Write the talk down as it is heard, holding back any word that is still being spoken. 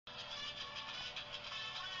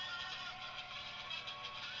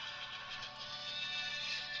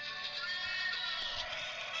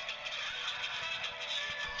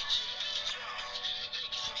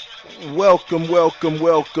Welcome, welcome,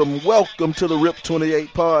 welcome, welcome to the RIP 28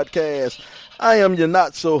 podcast. I am your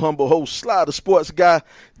not so humble host, Sly the Sports Guy,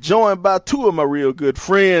 joined by two of my real good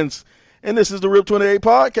friends. And this is the RIP 28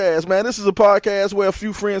 podcast, man. This is a podcast where a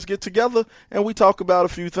few friends get together and we talk about a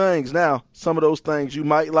few things. Now, some of those things you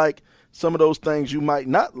might like, some of those things you might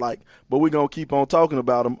not like, but we're going to keep on talking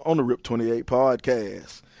about them on the RIP 28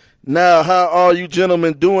 podcast. Now, how are you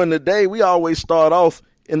gentlemen doing today? We always start off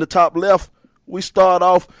in the top left. We start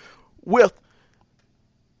off with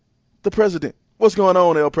the president. What's going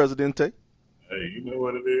on, El Presidente? Hey, you know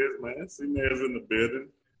what it is, man. C-Man's in the building.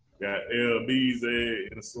 Got LB's in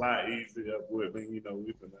the slot easy up with me. You know,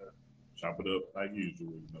 we can chop it up like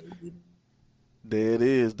usual. There it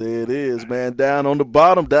is, man. Down on the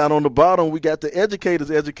bottom, we got the educator's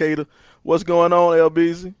educator. What's going on,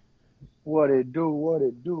 LBZ? What it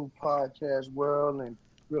do, podcast world and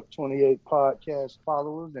RIP 28 podcast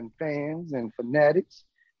followers and fans and fanatics.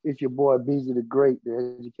 It's your boy Beezy the Great,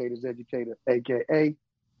 the educator's educator, aka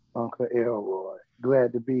Uncle Elroy.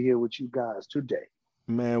 Glad to be here with you guys today.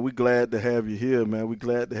 Man, we glad to have you here, man. We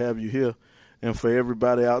glad to have you here. And for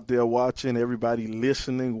everybody out there watching, everybody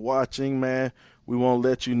listening, watching, man, we want to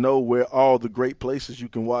let you know where all the great places you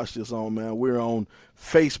can watch this on, man. We're on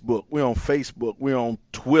Facebook. We're on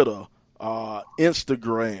Twitter,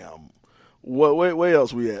 Instagram. Where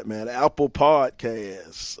else we at, man? Apple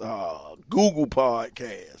Podcasts, Google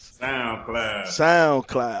Podcasts,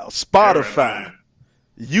 SoundCloud, Spotify,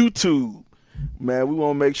 YouTube. Man, we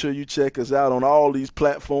want to make sure you check us out on all these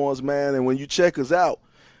platforms, man. And when you check us out,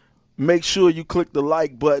 make sure you click the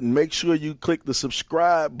like button. Make sure you click the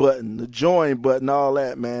subscribe button, the join button, all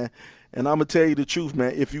that, man. And I'm going to tell you the truth,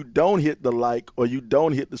 man. If you don't hit the like or you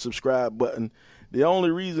don't hit the subscribe button, the only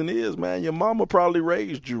reason is, man, your mama probably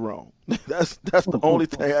raised you wrong. That's the only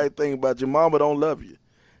thing I think about. Your mama don't love you.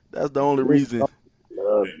 That's the only reason.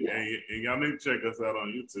 And y'all need to check us out on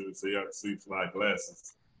YouTube so y'all can see Fly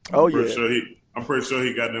glasses. I'm pretty sure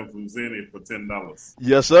he got them from Zenny for $10.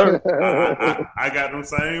 Yes, sir. I got them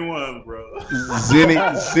same ones, bro.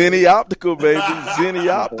 Zenny Optical, baby.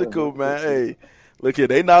 Zenny Optical, man. Hey, look here,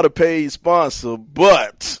 they not a paid sponsor,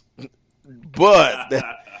 but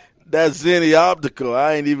that's Zenny Optical.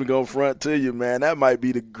 I ain't even gonna front to you, man. That might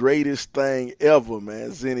be the greatest thing ever,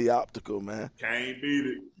 man. Zenny Optical, man. Can't beat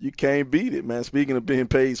it. You can't beat it, man. Speaking of being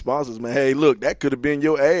paid sponsors, man. Hey, look, that could have been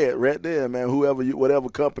your ad right there, man. Whatever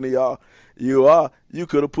company you are, you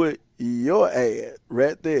could have put your ad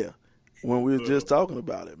right there when we were just talking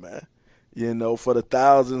about it, man. You know, for the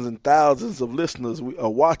thousands and thousands of listeners,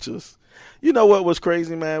 watchers. You know what was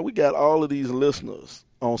crazy, man? We got all of these listeners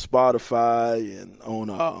on Spotify and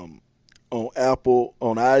on Apple,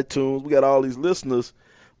 on iTunes. We got all these listeners,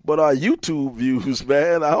 but our YouTube views,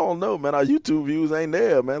 man, I don't know, man. Our YouTube views ain't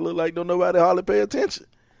there, man. Look like don't nobody hardly pay attention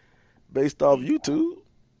based off YouTube.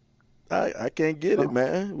 I can't get it,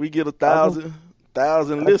 man. We get 1,000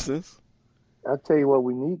 listens. I'll tell you what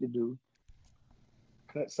we need to do.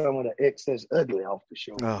 Cut some of the excess ugly off the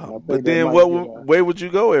show. But then where would you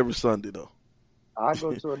go every Sunday, though? I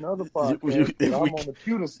go to another podcast. I'm on the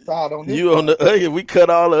pewter side on this. You on the ugly? We cut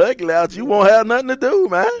all the ugly out. You won't have nothing to do,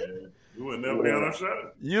 man. You would never be on our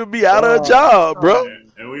show. You'll be out of a job, bro.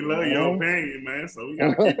 And we love your opinion, man. So we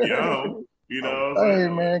gotta keep you on. You know. Hey,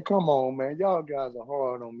 man, come on, man. Y'all guys are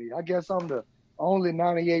hard on me. I guess I'm the only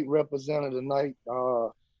 98 representative tonight.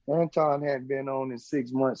 Anton hadn't been on in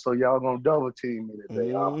 6 months, so y'all gonna double team me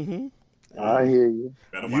today. Mm-hmm. I hear you.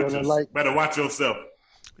 Better watch yourself.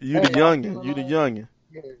 You the youngin'.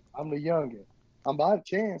 Yeah, I'm the youngin'. I'm about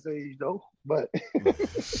chance age though, but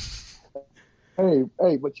hey,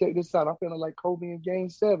 but check this out. I'm feeling like Kobe in Game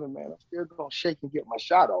 7, man. I'm still gonna shake and get my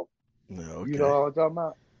shot off. Okay. You know what I'm talking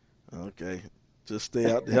about? Okay, just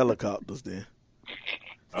stay out the helicopters then.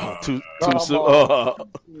 Too soon.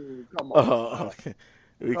 Come on. Okay.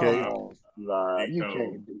 You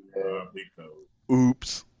can't do that.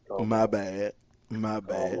 Oops. My bad. Come on,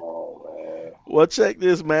 man. Well, check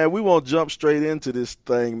this, man. We won't jump straight into this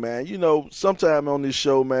thing, man. You know, sometime on this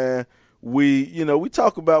show, man, we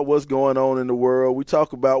talk about what's going on in the world. We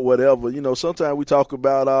talk about whatever. You know, sometimes we talk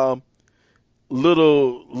about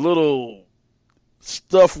little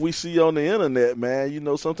stuff we see on the internet, man. You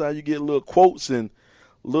know, sometimes you get little quotes and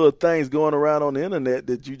little things going around on the internet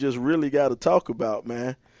that you just really got to talk about,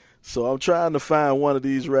 man. So I'm trying to find one of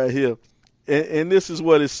these right here. And this is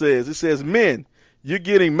what it says. It says, men, you're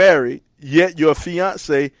getting married, yet your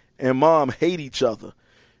fiance and mom hate each other.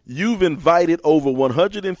 You've invited over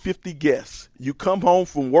 150 guests. You come home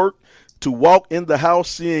from work to walk in the house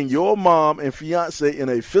seeing your mom and fiance in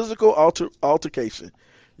a physical altercation.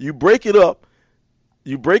 You break it up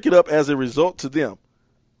as a result to them.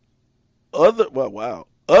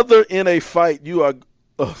 Other in a fight, you are.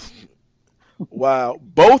 Wow.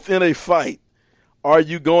 Both in a fight. Are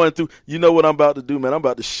you going through? You know what I'm about to do, man? I'm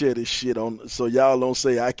about to share this shit on, so y'all don't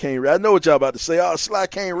say I can't read. I know what y'all about to say. Oh, Sly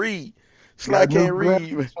can't read. Sly Got new can't read.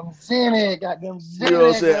 graphics from Zenit. Got them You know what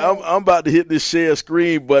I'm Zenit saying? graphics. I'm about to hit this share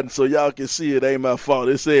screen button so y'all can see it. Ain't my fault.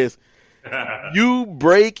 It says you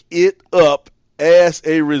break it up as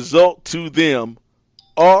a result to them.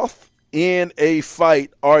 Off in a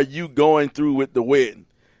fight, are you going through with the wedding?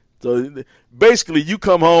 So basically, you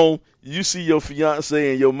come home, you see your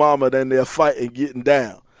fiance and your mama, then they're fighting, getting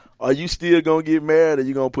down. Are you still gonna get married, or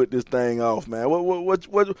you gonna put this thing off, man?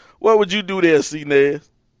 What would you do there, C. Nez?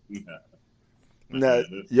 Now,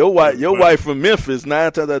 your wife from Memphis,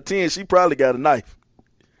 9 times out of 10, she probably got a knife.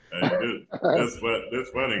 That's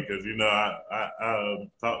funny because I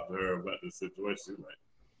talked to her about this situation. Like,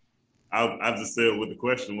 I just said what the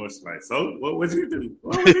question was, like, so what would you do?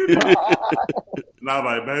 What would you do? And I was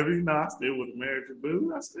like, baby, I still would have married your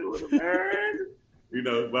boo. I still would have married.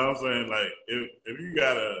 But I'm saying, like, if you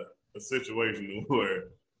got a situation where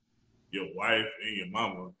your wife and your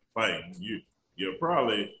mama fighting, you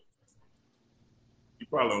probably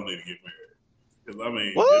don't need to get married. Because I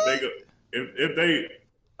mean, What?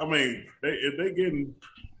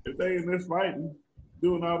 if they in this fighting,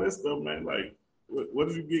 doing all this stuff, man, like, what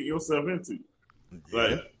did you get yourself into?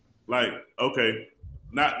 Yeah. Like, okay,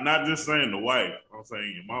 not just saying the wife, I'm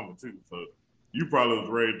saying your mama too. So you probably was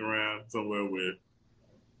raised around somewhere where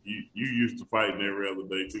you used to fighting every other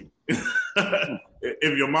day too.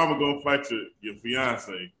 If your mama gonna fight your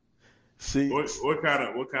fiance, See, what kind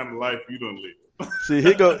of life you done live? see,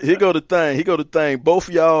 here go the thing. Both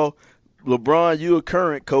of y'all, LeBron, you a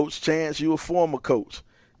current coach. Chance, you a former coach.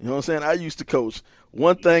 You know what I'm saying? I used to coach.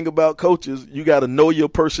 One thing about coaches, you got to know your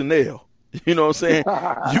personnel. You know what I'm saying?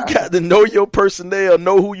 You got to know your personnel,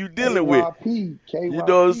 know who you dealing with. KYP. You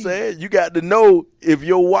know what I'm saying? You got to know if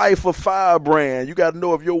your wife a firebrand. You got to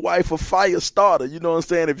know if your wife a fire starter. You know what I'm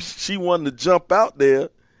saying? If she wanted to jump out there,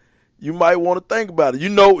 you might want to think about it.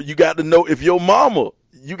 You got to know if your mama,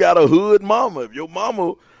 you got a hood mama. If your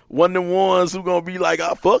mama one of the ones who gonna be like,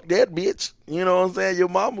 "I fuck that bitch." You know what I'm saying? Your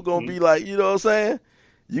mama gonna be like, you know what I'm saying?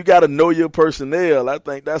 You got to know your personnel. I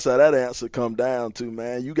think that's how that answer come down to,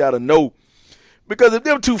 man. You got to know. Because if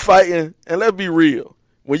them two fighting, and let's be real,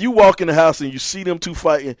 when you walk in the house and you see them two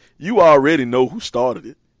fighting, you already know who started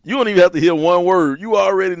it. You don't even have to hear one word. You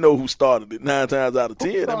already know who started it 9 times out of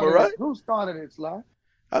 10. Am I right? Who started it, Sly?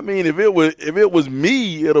 I mean, if it was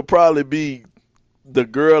me, it'll probably be the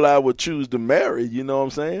girl I would choose to marry. You know what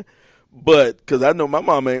I'm saying? But because I know my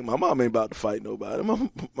mom ain't about to fight nobody.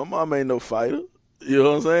 My mom ain't no fighter. You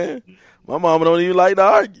know what I'm saying? My mama don't even like to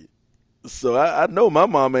argue. So I know my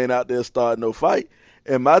mom ain't out there starting no fight.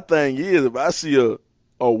 And my thing is, if I see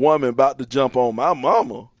a woman about to jump on my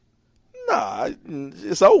mama, nah,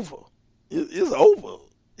 it's over. It's over.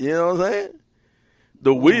 You know what I'm saying?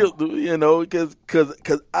 The wheel,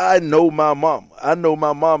 because I know my mama. I know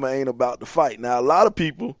my mama ain't about to fight. Now, a lot of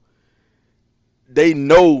people, they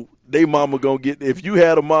know they mama gonna get, if you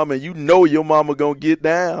had a mama and you know your mama gonna get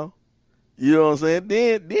down, you know what I'm saying?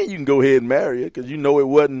 Then you can go ahead and marry her because you know it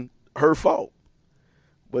wasn't her fault.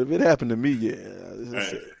 But if it happened to me,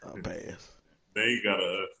 I'll pass. Then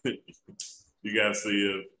you gotta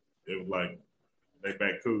see if like they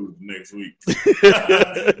back cool next week.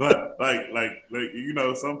 But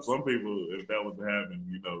some people, if that was to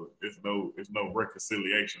happen, it's no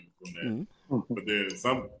reconciliation from that. Mm-hmm. But then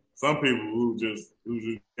some people who just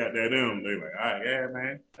got that in, they like, all right, yeah,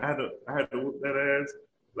 man, I had to whoop that ass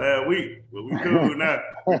last week, but we cool now.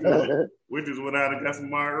 We just went out and got some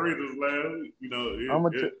margaritas last week.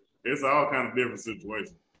 It's all kind of different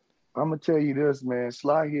situations. I'm gonna tell you this, man.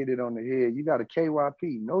 Sly hit it on the head. You got a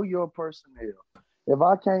KYP. Know your personnel. If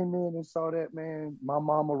I came in and saw that, man, my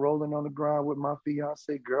mama rolling on the ground with my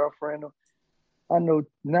fiance girlfriend, I know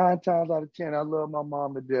 9 times out of 10 I love my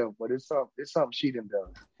mom to death, but it's something she done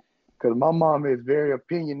done. Because my mom is very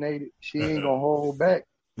opinionated. She ain't gonna hold back.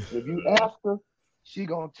 If you ask her, she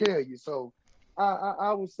gonna tell you. So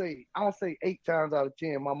I would say 8 times out of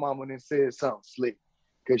 10 my mama done said something slick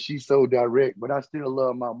because she's so direct. But I still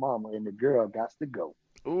love my mama, and the girl got to go.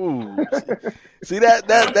 Ooh, see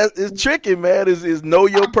that is tricky, man. Is know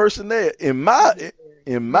your personnel. In my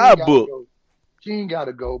book, she ain't got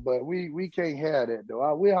to go, but we can't have that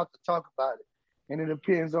though. We have to talk about it, and it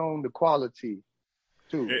depends on the quality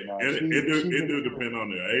too. It do depend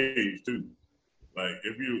on their age too. Like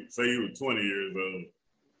if you say you were 20 years old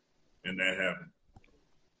and that happened,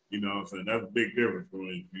 you know what I'm saying? That's a big difference from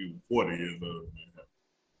if you were 40 years old.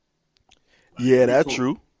 Yeah, that's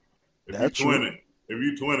true. That's true. if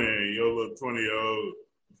you 20 and your little 20-year-old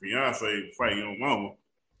fiance fight your mama,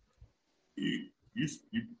 you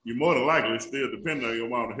more than likely still depending on your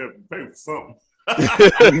mom to help you pay for something.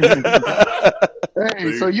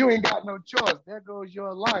 Hey, so you ain't got no choice. There goes your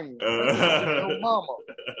alliance. Your mama.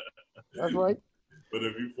 That's right. But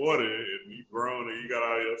if you 40 and you grown and you got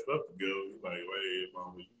all your stuff together, you're like, wait,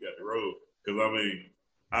 mama, you got the road. Because I mean,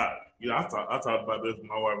 I talked about this with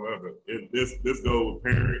my wife. This goes with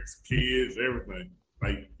parents, kids, everything.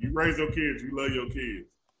 Like you raise your kids, you love your kids,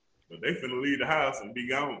 but they finna leave the house and be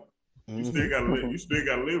gone. You still gotta live. You still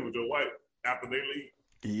gotta live with your wife after they leave.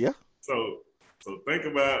 Yeah. So think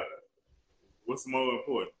about what's more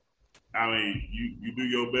important. I mean, you do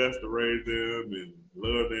your best to raise them and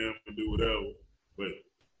love them and do whatever, but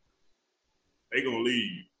they gonna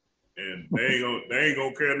leave, and they ain't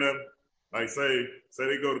gonna care nothing. Like say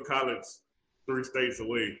they go to college 3 states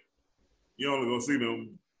away, you only gonna see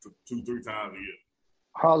them 2-3 times a year.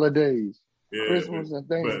 Holidays, yeah, Christmas and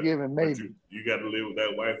Thanksgiving, maybe. But you got to live with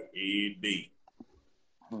that wife every day.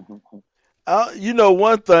 You know,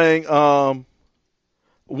 one thing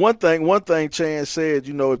Chan said,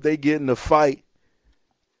 you know, if they get in a fight,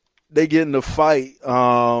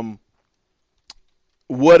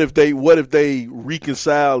 what if they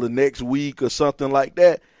reconcile the next week or something like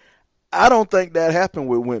that? I don't think that happened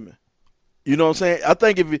with women. You know what I'm saying? I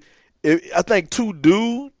think I think 2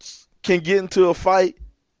 dudes can get into a fight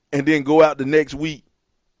and then go out the next week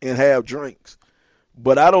and have drinks.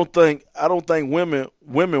 But I don't think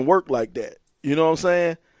women work like that. You know what I'm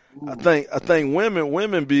saying? Ooh. I think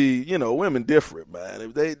women be, you know, women different, man.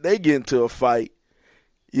 If they get into a fight,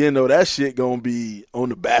 you know, that shit gonna be on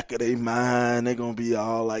the back of their mind. They gonna be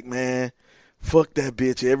all like, man, fuck that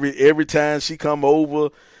bitch. Every time she come over,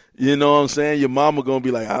 you know what I'm saying? Your mama gonna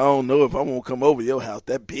be like, I don't know if I won't come over your house.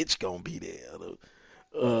 That bitch gonna be there.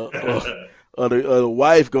 Or the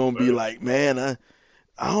wife gonna be like, man, I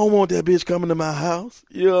don't want that bitch coming to my house.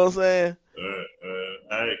 You know what I'm saying?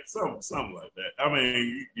 Something like that. I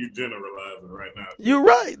mean, you generalizing right now. You're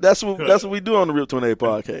right. That's what we do on the Rip 28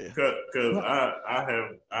 podcast. Because I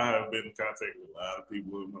have been in contact with a lot of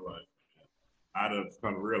people in my life. I just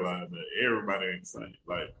kind of realized that everybody ain't the same.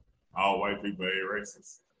 Like all white people ain't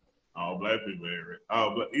racist. All black people ain't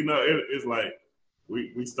racist. But you know, it's like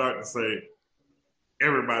we start to say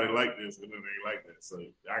everybody like this, and then they like that. So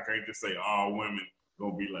I can't just say all women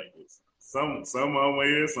gonna be like this. Some of them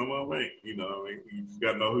is, some of them ain't. You know, you just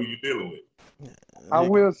gotta know who you're dealing with. I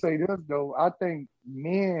will say this though, I think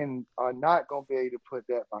men are not gonna be able to put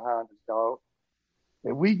that behind us, dog.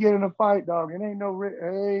 If we get in a fight, dog, it ain't no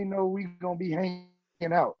we gonna be hanging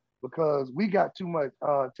out because we got too much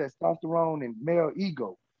testosterone and male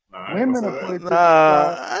ego. Women are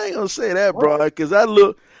I ain't gonna say that, bro, because I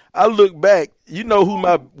look back. You know who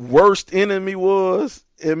my worst enemy was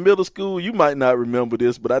in middle school? You might not remember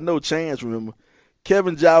this, but I know Chance remember.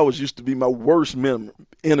 Kevin Giles used to be my worst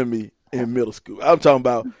enemy in middle school. I'm talking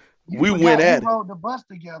about we went at it. We rode the bus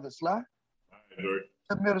together, Sly.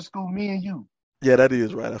 Middle school, me and you. Yeah, that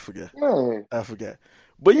is right. I forgot. Yeah. I forgot.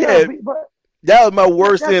 But that was my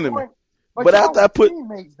worst enemy. But after I put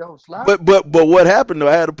teammates though, Sly. But what happened though?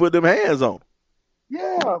 I had to put them hands on.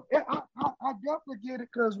 Yeah, I definitely get it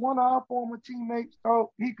because one of our former teammates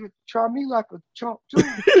thought he could try me like a chump too.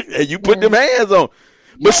 And you put them hands on.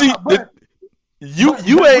 But see,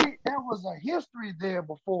 you ain't. There was a history there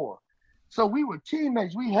before, so we were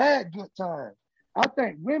teammates. We had good times. I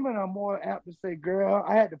think women are more apt to say, "Girl,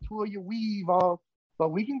 I had to pull your weave off, but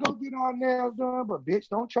we can go get our nails done. But bitch,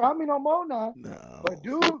 don't try me no more now." No. But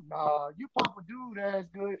dude, nah, you pop a dude that's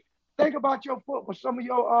good. Think about your foot with some of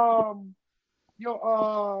your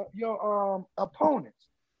opponents.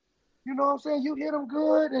 You know what I'm saying? You hit them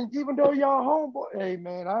good, and even though y'all homeboy, hey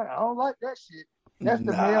man, I don't like that shit. That's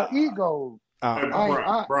the male ego. Hey,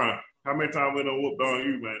 Brian, how many times we done whooped on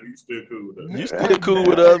you, man? You still cool with us? You still cool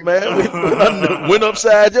with us, man. We went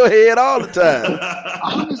upside your head all the time.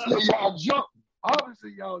 Obviously,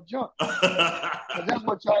 y'all jump. That's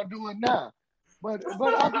what y'all doing now. But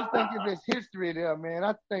I just think if it's history there, man,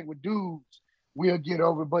 I think with dudes, we'll get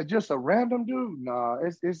over. But just a random dude, nah,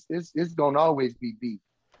 it's gonna always be beef.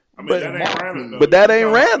 I mean, that ain't random. But that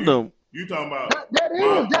ain't random. You talking about that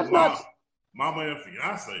is. That's not mama and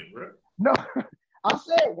fiance, bro. No, I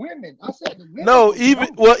said women. I said the women. No,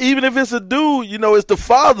 even if it's a dude, you know, it's the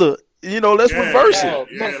father. You know, let's reverse it.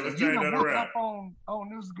 Yeah, let's change that around. On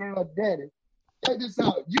this girl, daddy. Check this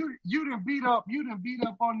out. You done beat up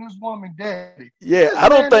on this woman, daddy. Yeah, I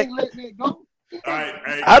don't think. Letting it go.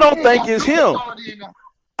 I don't think it's him.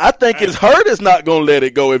 I think it's her that's not gonna let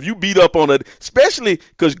it go if you beat up on her, especially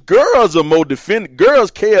because girls are more defend. Girls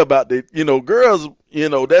care about the, girls,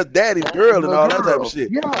 that's daddy's girl and all that type of shit.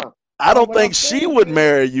 Yeah. I don't think she would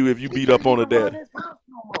marry you if you beat up on her daddy.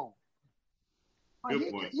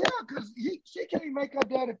 Good point. Yeah, because she can't make her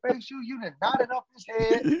daddy face you. You done knotted up his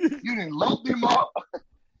head. You done lumped him up.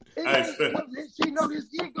 She know his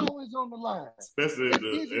ego is on the line. Especially it's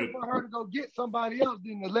easier for her to go get somebody else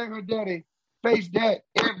than to let her daddy face that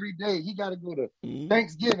every day. He got to go to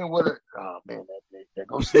Thanksgiving with her. Oh man, that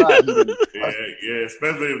go slide. yeah.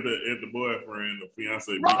 Especially if the boyfriend, the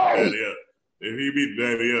fiance beat daddy up. If he beat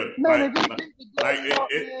daddy up, man,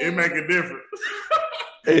 it make a difference.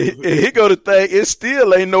 He go to think it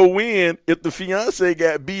still ain't no win if the fiance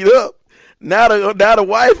got beat up. Now the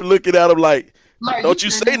wife looking at him like don't you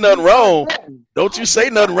say nothing wrong. Don't you say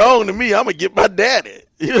nothing wrong to me. I'm going to get my daddy.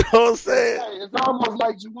 You know what I'm saying? It's almost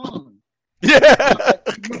like Juwan. Yeah.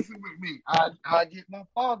 Messing with me. I get my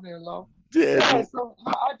father-in-law. Yeah. So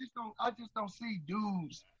I just don't see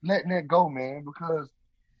dudes letting that go, man, because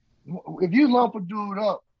if you lump a dude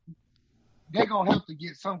up, they're going to have to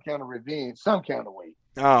get some kind of revenge, some kind of way.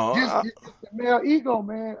 It's the male ego,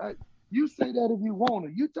 man. You say that if you want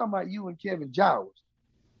it. You talking about you and Kevin Giles.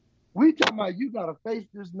 We talking about you got to face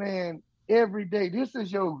this man every day. This is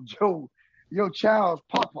your child's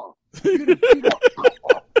papa. You done beat up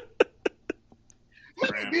papa. You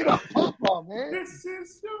done beat up papa, man. This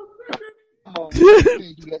is Come on, man. You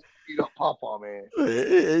can't do that to beat up papa, man.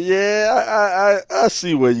 Yeah, I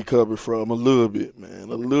see where you coming from a little bit, man.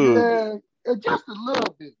 A little bit. Just a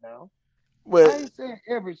little bit now. Well, I ain't saying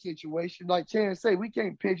every situation. Like Chan say, we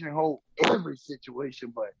can't pigeonhole every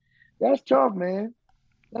situation, but that's tough, man.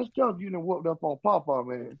 That's tough. You done whooped up on Papa,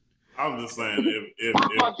 man. I'm just saying, if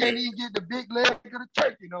Papa can't even get the big leg of the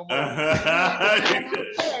turkey no more.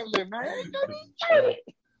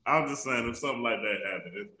 I'm just saying, if something like that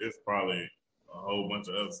happened, it's probably a whole bunch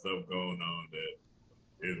of other stuff going on that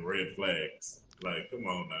is red flags. Like, come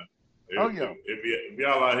on now. If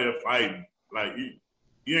y'all out here fighting, like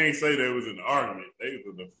you ain't say there was an argument. They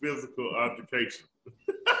was a physical altercation.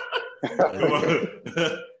 Come on.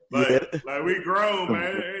 Like we grown,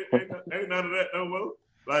 man. Ain't none of that no more.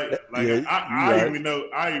 I even know.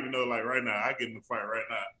 Like right now, I get in the fight right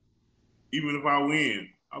now. Even if I win,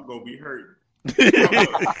 I'm gonna be hurt.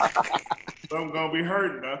 I'm gonna be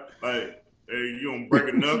hurting. Like hey, you gonna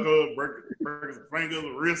break a knuckle, break a finger,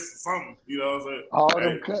 a wrist, something. You know what I'm saying? All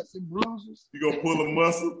them cuts and bruises. You gonna pull a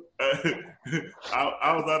muscle?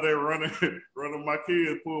 I was out there running my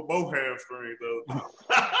kids, pull both hamstrings though.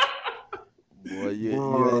 Boy, you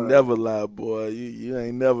ain't never lie, boy. You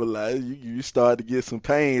ain't never lie. You start to get some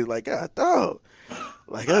pains like, God, dog.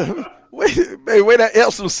 Like, wait that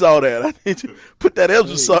Epsom salt at. I need you to put that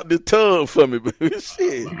Epsom salt in the tub for me, baby.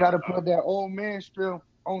 Shit. You got to put that old man strength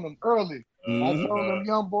on them early. I told them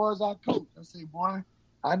young boys I coach, I say, boy,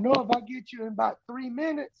 I know if I get you in about 3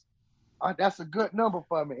 minutes, that's a good number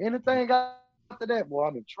for me. Anything after that, boy,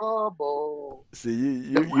 I'm in trouble.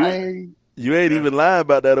 See, you ain't even lying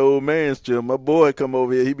about that old man still. My boy come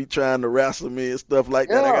over here, he be trying to wrestle me and stuff like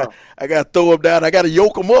that. I got to throw him down. I got to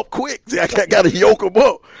yoke him up quick. See, I got to yoke him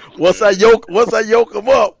up. Once I yoke him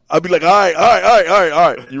up, I'll be like, all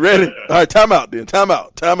right. You ready? All right, time out then. Time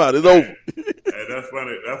out. It's over. Hey, that's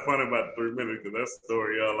funny. That's funny about 3 minutes because that's the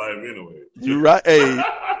story of your life anyway. You right.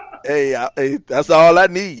 Hey, that's all I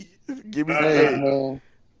need. Give me that.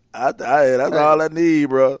 That's all I need,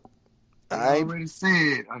 bro. I already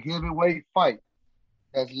said a heavyweight fight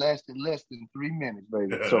that's lasted less than 3 minutes,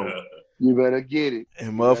 baby. So you better get it.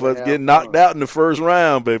 And motherfuckers get knocked out in the first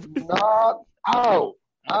round, baby. Knocked out.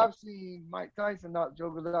 I've seen Mike Tyson knock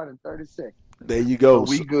jokers out in 30 seconds. There you go.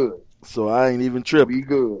 So we good. So I ain't even tripping. We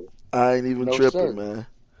good. I ain't even tripping, sir. Man.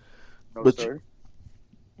 No, sir.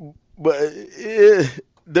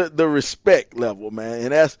 The respect level, man,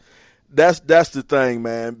 and that's the thing,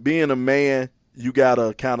 man. Being a man, you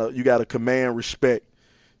gotta command respect.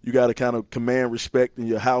 You gotta kind of command respect in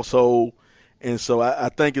your household, and so I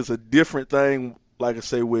think it's a different thing. Like I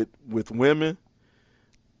say, with women,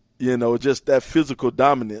 you know, just that physical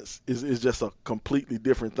dominance is just a completely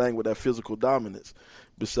different thing with that physical dominance.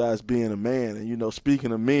 Besides being a man, and you know,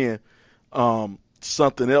 speaking of men,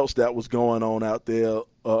 something else that was going on out there,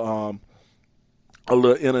 a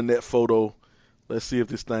little internet photo. Let's see if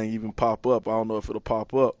this thing even pop up. I don't know if it'll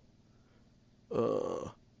pop up.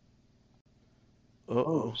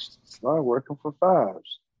 Start working for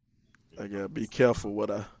fives. I gotta be careful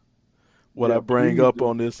what I bring up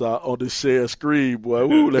on this share screen, boy.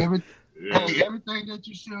 Ooh, everything that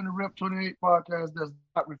you see on the Rep 28 podcast does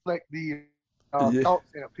not reflect the thoughts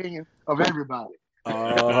and opinions of everybody.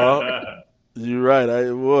 Uh-huh. You're right.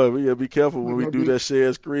 Boy, we gotta be careful when we do that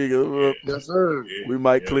share screen. Yes, sir. We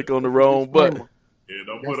might click on the That's a wrong button. Yeah,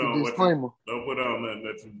 don't That's put a on disclaimer. don't put on nothing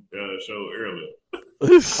that you showed earlier.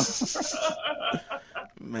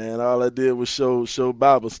 Man, all I did was show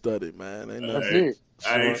Bible study, man. Ain't That's nothing. it.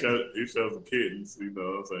 He showed some kittens, you know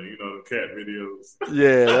what I'm saying? You know, the cat videos.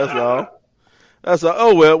 Yeah, that's all. That's all.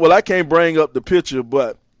 Oh well, I can't bring up the picture,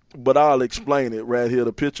 but I'll explain it right here.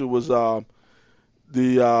 The picture was our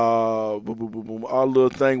little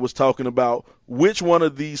thing was talking about which one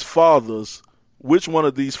of these fathers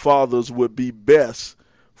would be best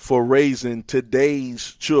for raising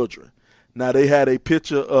today's children. Now they had a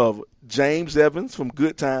picture of James Evans from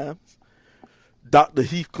Good Times, Dr.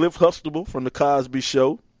 Heathcliff Huxtable from the Cosby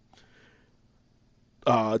Show,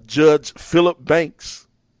 Judge Philip Banks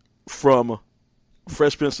from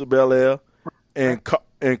Fresh Prince of Bel-Air, and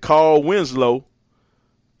Carl Winslow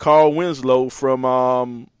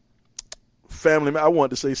from Family. I wanted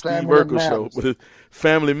to say Steve Urkel Show, but it's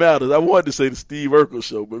Family Matters. I wanted to say the Steve Urkel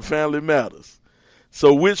Show, but Family Matters.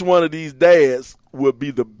 So which one of these dads would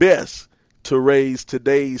be the best to raise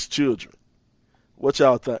today's children? What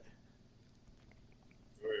y'all think?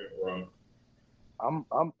 I'm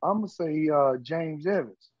gonna say James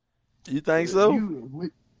Evans. You think so?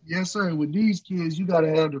 Yes, sir. With these kids, you gotta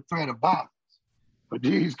have the threat of violence. With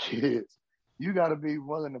these kids, you gotta be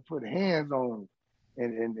willing to put hands on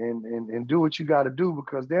them and do what you gotta do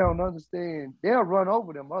because they don't understand. They'll run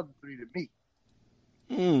over them other three to me.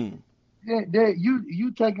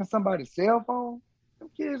 You taking somebody's cell phone? Them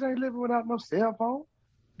kids ain't living without no cell phone.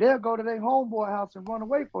 They'll go to their homeboy house and run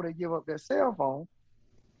away before they give up their cell phone.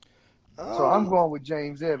 So I'm going with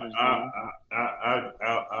James Evans.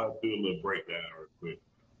 I'll do a little breakdown real quick.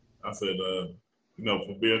 I said,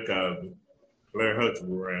 for Bill Cosby, Claire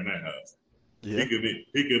Huxtable ran that house. Yeah. He couldn't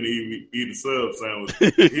even eat a sub sandwich.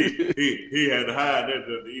 he had to hide that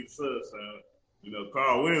to eat a sub sandwich.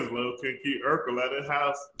 Carl Winslow couldn't keep Urkel out of his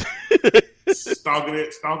house, stalking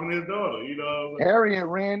his daughter. Harriet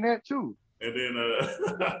ran that too. And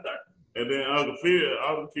then, Uncle Phil,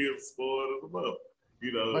 all the kids spoiled as a mother.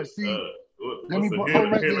 But see, let me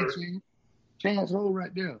hold right there, Chance, hold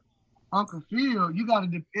right there. Uncle Phil,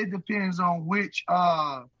 it depends on which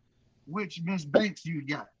Miss Banks you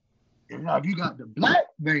got. And now if you got the black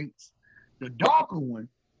Banks, the darker one,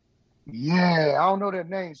 yeah, I don't know that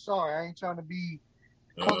name. Sorry, I ain't trying to be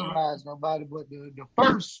colorize nobody, but the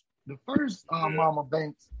first Mama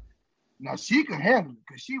Banks, now she could handle it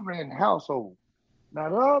because she ran the household. Now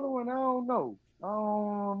the other one, I don't know.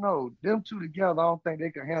 Them two together, I don't think they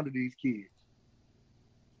can handle these kids.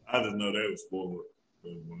 I just know they were spoiled.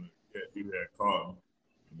 When you had Carlton,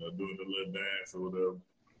 doing the little dance or whatever.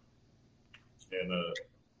 And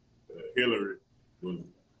Hillary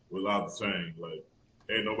was off the chain. Like,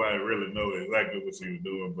 ain't nobody really know exactly what she was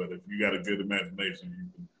doing, but if you got a good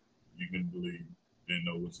imagination, you can believe and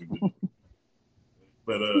know what she was doing.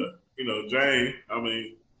 But Jane, I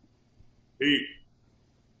mean,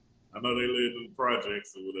 I know they lived in the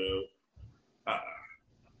projects or whatever.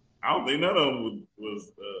 I don't think none of them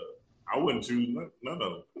was I wouldn't choose none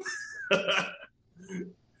of them. I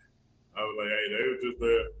was like, hey, they were just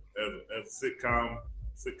there as a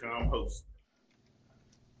sitcom host.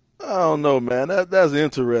 I don't know, man. That's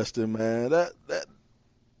interesting, man. That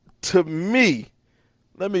to me,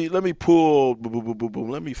 let me pull.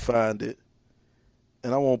 Let me find it,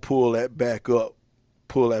 and I won't pull that back up.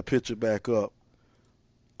 Pull that picture back up.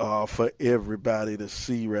 For everybody to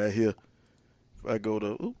see right here. If I go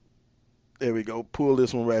to, there we go, pull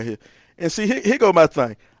this one right here. And see, here go my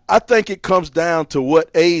thing. I think it comes down to what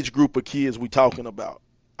age group of kids we talking about,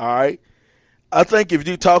 all right? I think if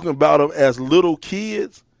you're talking about them as little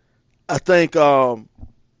kids, I think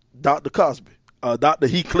Dr. Cosby, Dr.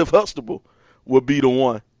 Heathcliff Huxtable would be the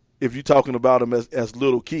one if you're talking about them as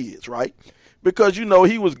little kids, right? Because,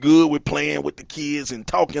 he was good with playing with the kids and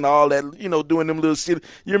talking all that, doing them little shit.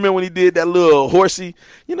 You remember when he did that little horsey?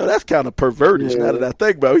 That's kind of perverted now that I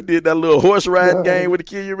think about it. He did that little horse riding game with the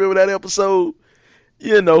kid. You remember that episode?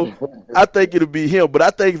 I think it'll be him. But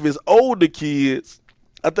I think if it's older kids,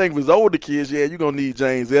 yeah, you're going to need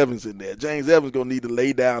James Evans in there. James Evans going to need to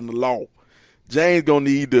lay down the law. James going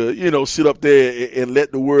to need to, sit up there and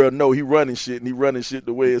let the world know he running shit, and he running shit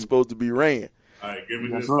the way it's supposed to be ran. All right, give me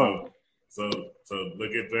this song. So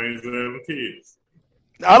look at James Evans' kids.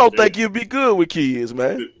 I don't think you'd be good with kids,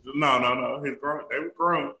 man. No. They were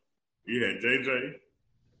grown. You had JJ.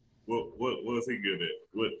 What was he good at?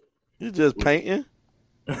 What? You just painting.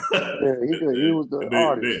 Yeah, he was the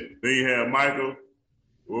artist. Then you had Michael.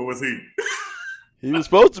 What was he? He was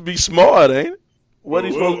supposed to be smart, ain't he? What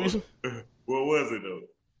he supposed to be? What was it though?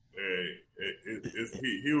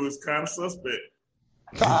 He was kind of suspect.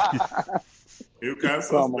 He was kind of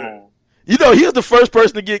Come suspect. on. You know, he was the first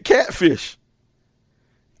person to get catfish.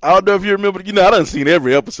 I don't know if you remember. You know, I done seen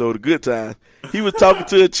every episode of Good Times. He was talking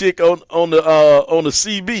to a chick on the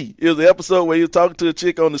CB. It was an episode where he was talking to a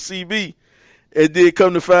chick on the CB, and then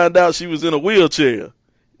come to find out she was in a wheelchair.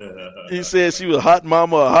 He said she was a hot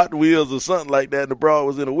mama or hot wheels or something like that, and the broad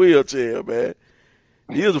was in a wheelchair, man.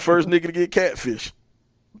 He was the first nigga to get catfish.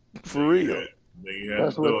 For real. Then you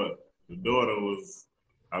had the daughter. The daughter was,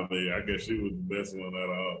 I mean, I guess she was the best one out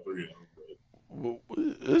of all three of them. Well,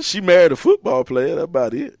 she married a football player. That's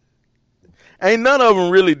about it. Ain't none of them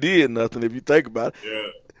really did nothing if you think about it. Yeah.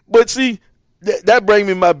 But see, that brings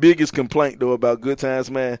me my biggest complaint, though, about Good Times,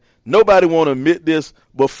 man. Nobody want to admit this,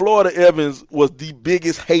 but Florida Evans was the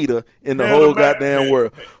biggest hater in the whole goddamn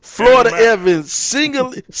world. Florida Evans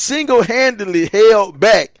single-handedly held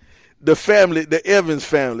back the Evans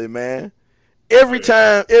family, man. Every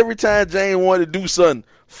time Jane wanted to do something,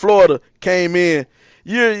 Florida came in.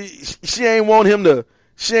 She ain't want him to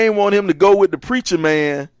go with the preacher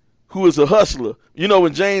man who is a hustler. You know,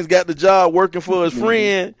 when James got the job working for his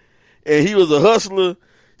friend and he was a hustler,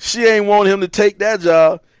 she ain't want him to take that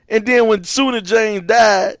job. And then when soon as James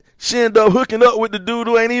died, she ended up hooking up with the dude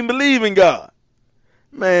who ain't even believe in God.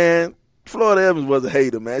 Man, Florida Evans was a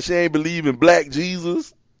hater, man. She ain't believe in black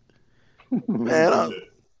Jesus. Man,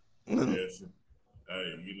 yes. You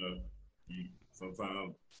know,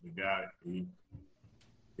 sometimes the guy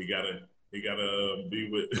he gotta be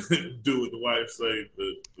with do what the wife say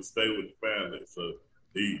to stay with the family. So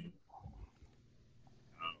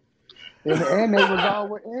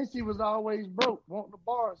and she was always broke, wanting to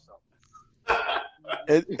borrow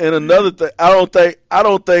something. And another thing, I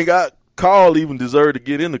don't think Carl even deserved to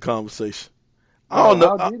get in the conversation. I don't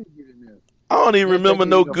know. How did he get in there? I don't even remember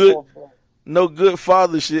no good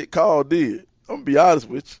father shit Carl did. I'm gonna be honest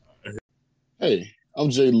with you. Hey,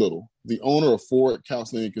 I'm Jay Little, the owner of Forward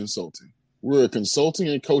Counseling and Consulting. We're a consulting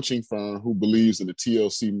and coaching firm who believes in the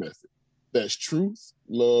TLC method. That's truth,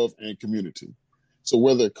 love, and community. So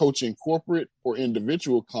whether coaching corporate or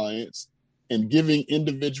individual clients and giving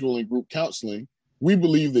individual and group counseling, we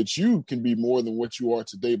believe that you can be more than what you are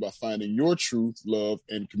today by finding your truth, love,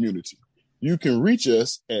 and community. You can reach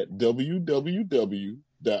us at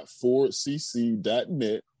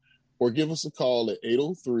www.forwardcc.net or give us a call at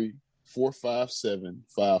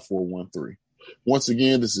 803-457-5413. Once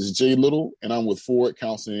again, this is Jay Little, and I'm with Forward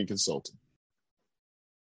Counseling and Consulting.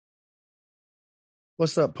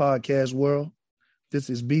 What's up, podcast world? This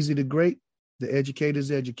is Beezy the Great, the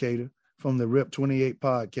educator's educator from the RIP 28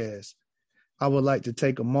 podcast. I would like to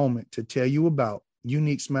take a moment to tell you about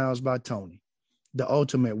Unique Smiles by Tony, the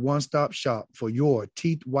ultimate one-stop shop for your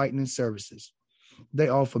teeth whitening services. They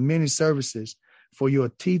offer many services for your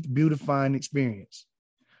teeth beautifying experience.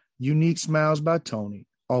 Unique Smiles by Tony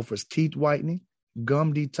offers teeth whitening,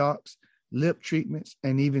 gum detox, lip treatments,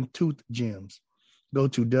 and even tooth gems. Go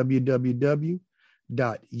to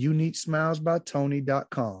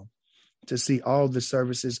www.uniquesmilesbytony.com to see all the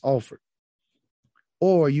services offered.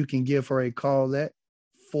 Or you can give her a call at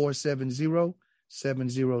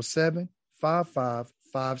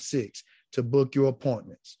 470-707-5556 to book your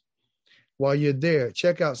appointments. While you're there,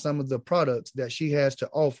 check out some of the products that she has to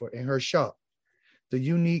offer in her shop. The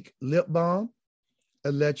Unique Lip Balm,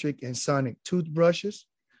 electric and sonic toothbrushes,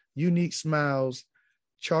 Unique Smiles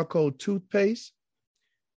charcoal toothpaste,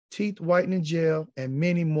 teeth whitening gel, and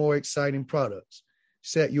many more exciting products.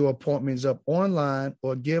 Set your appointments up online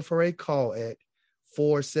or give her a call at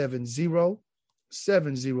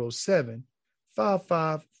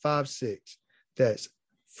 470-707-5556. That's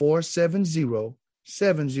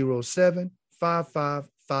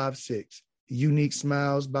 470-707-5556. Unique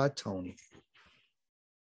Smiles by Tony.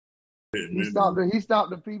 He stopped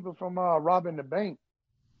the people from robbing the bank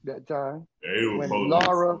that time. Yeah, when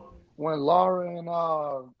Laura and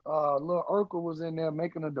Lil Urkel was in there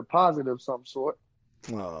making a deposit of some sort.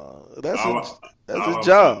 That's his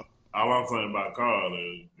job. All I'm saying about Carl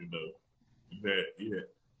is,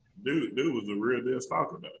 dude was a real deal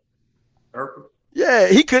stalker though. Urkel. Yeah,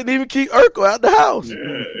 he couldn't even keep Urkel out the house. Yeah.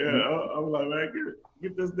 I was like, man,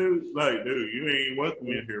 get this dude. Like, dude, you ain't welcome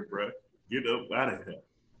in here, bro. Get up out of here.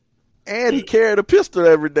 And he carried a pistol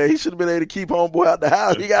every day. He should have been able to keep homeboy out the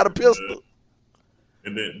house. He got a pistol.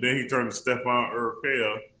 And then he turned to Stephon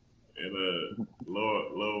Urkel, and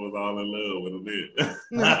Lord was all in love with him then.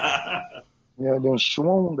 Yeah, then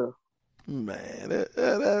Schwonder. Man,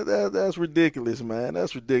 that's ridiculous, man.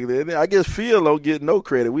 That's ridiculous. I guess Phil don't get no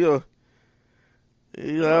credit. I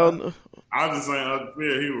don't know. I was just saying,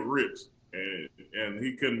 Phil, he was rich. and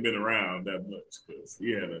he couldn't been around that much because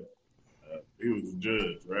he was a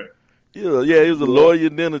judge, right? Yeah, he was a lawyer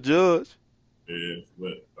and then a judge. Yeah,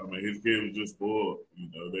 but I mean, his kid was just spoiled.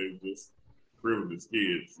 They were just privileged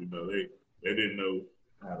kids. They didn't know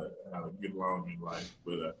how to get along in life.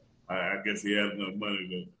 But I guess he had enough money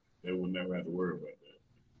that they would never have to worry about that.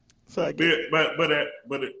 So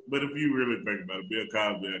but if you really think about it, Bill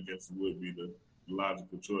Cosby, I guess, would be the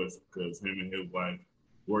logical choice because him and his wife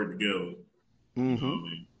worked together.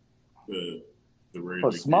 To raise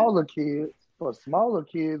for smaller kids. For smaller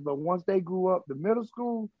kids, but once they grew up to middle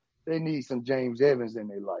school, they need some James Evans in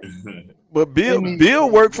their life. But Bill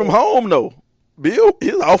worked from home though. Bill,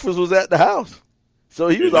 his office was at the house, so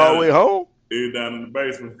he was all the way home. He was down in the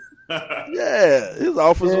basement. Yeah, his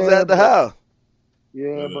office was at the house.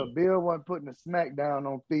 Yeah, but Bill wasn't putting a smack down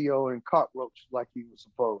on Theo and cockroaches like he was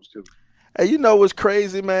supposed to. Hey, you know what's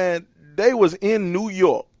crazy, man? They was in New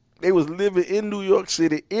York. They was living in New York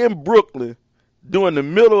City, in Brooklyn, during the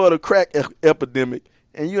middle of the crack epidemic,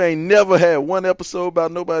 and you ain't never had one episode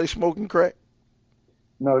about nobody smoking crack?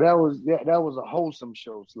 No, that was a wholesome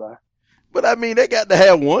show, Sly. But I mean, they got to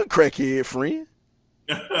have one crackhead friend.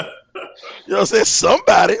 You know what I'm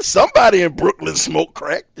saying? Somebody in Brooklyn smoked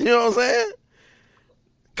crack. You know what I'm saying?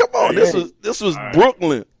 Come on, this was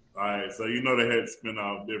Brooklyn. All right, so they had to spin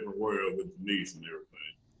off different world with Denise and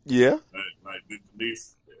everything. Yeah. Like did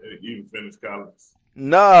Denise even finish college?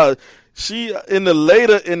 Nah, she in the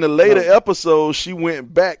later episodes she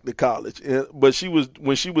went back to college, but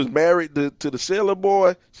when she was married to the sailor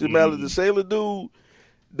boy, she married the sailor dude.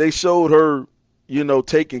 They showed her,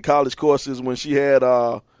 taking college courses when she had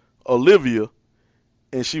Olivia,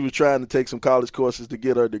 and she was trying to take some college courses to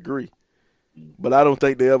get her degree. But I don't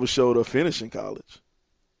think they ever showed her finishing college.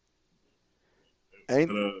 I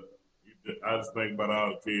just think about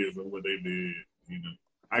all the kids and what they did.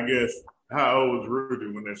 I guess, how old was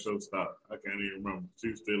Rudy when that show stopped? I can't even remember. She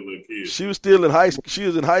was still a little kid. She was still in high school. She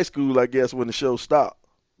was in high school, I guess, when the show stopped.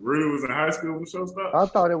 Rudy was in high school when the show stopped? I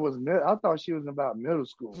thought she was about middle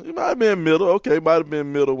school. She might have been middle. Okay, might have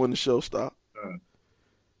been middle when the show stopped.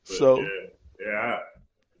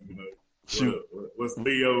 What's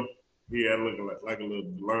Leo? He had looking like a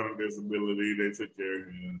little learning disability. They took care of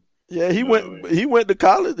him. Yeah, he went to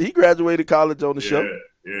college. He graduated college on the show.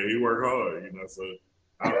 Yeah, he worked hard, So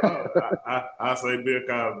I say Bill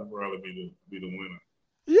Cosby will probably be the winner.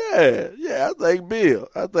 Yeah, I think Bill.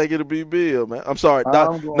 I think it'll be Bill, man. I'm sorry.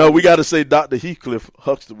 We got to say Dr. Heathcliff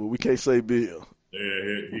Huxtable. We can't say Bill.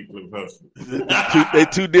 Yeah, Heathcliff Huxtable. They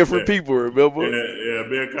two different people, remember? Yeah,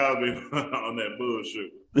 Bill Cosby on that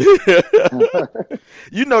bullshit.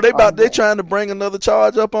 They trying to bring another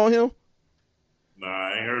charge up on him. Nah,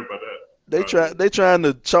 I ain't heard about that. They trying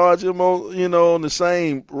to charge him on on the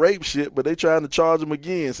same rape shit, but they trying to charge him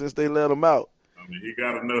again since they let him out. I mean, he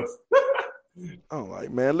got enough. I'm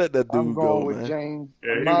like, man, let that dude I'm going go, with man. James.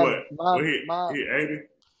 Yeah, he 80.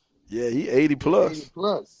 Yeah, he 80 plus. 80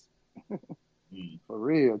 plus. For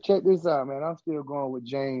real. Check this out, man. I'm still going with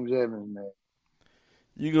James Evans, man.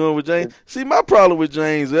 You going with James? See, my problem with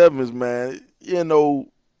James Evans, man, James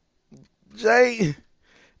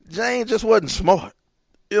just wasn't smart.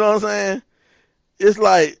 You know what I'm saying? It's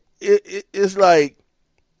like it's like,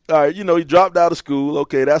 all right, he dropped out of school.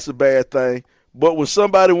 Okay, that's a bad thing. But when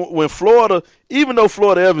Florida, even though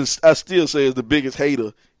Florida Evans, I still say is the biggest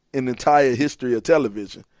hater in the entire history of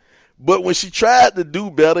television. But when she tried to do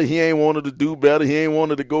better, he ain't wanted to do better. He ain't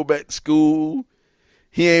wanted to go back to school.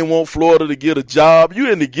 He ain't want Florida to get a job. You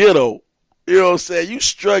in the ghetto. You know what I'm saying? You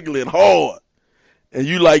struggling hard. And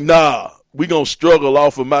you like, nah, we gonna struggle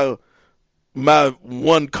off of my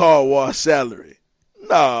one car wash salary.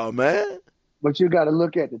 Nah, man. But you got to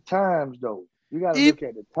look at the times, though. You got to look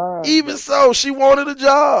at the times. Even so, she wanted a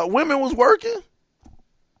job. Women was working.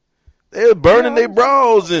 They were burning their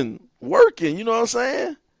bras and working. You know what I'm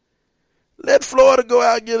saying? Let Florida go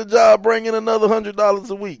out and get a job, bring in another $100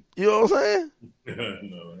 a week. You know what I'm saying? No.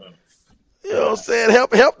 You know what I'm saying?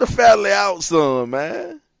 Help the family out some,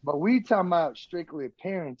 man. But we talking about strictly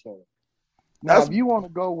parenting. Now, if you want to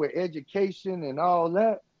go with education and all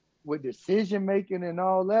that, with decision making and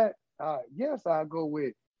all that, yes, I'll go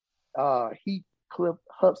with Heathcliff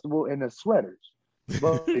Huxtable and the sweaters.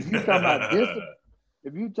 But if you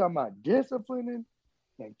talking about disciplining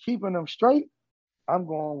and keeping them straight, I'm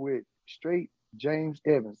going with straight James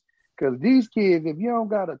Evans. Because these kids, if you don't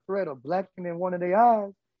got a threat of blackening in one of their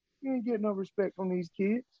eyes, you ain't getting no respect from these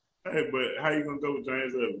kids. Hey, but how you gonna go with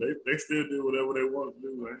James Evans? They still do whatever they want to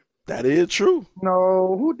do, man. That is true.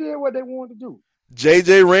 No, who did what they wanted to do?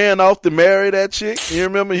 JJ ran off to marry that chick. You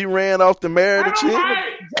remember he ran off to marry the chick?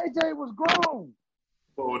 JJ was grown.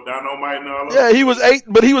 Oh, Dynamite and all that. Yeah, he was 8,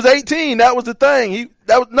 but he was 18. That was the thing.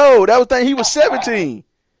 That was the thing. He was 17.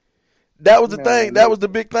 That was the thing. That was the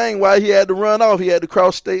big thing. Why he had to run off. He had to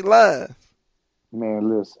cross state lines.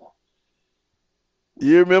 Man, listen.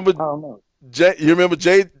 You remember? I don't know. You remember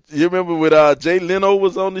when Jay Leno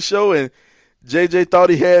was on the show and JJ thought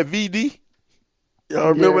he had VD? Y'all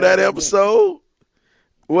remember that episode?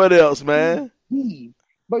 What else, man?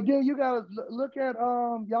 But then you gotta look at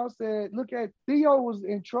y'all said look at Theo was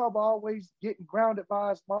in trouble, always getting grounded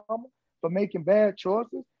by his mama for making bad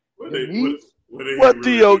choices. What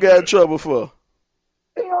Theo got in trouble for?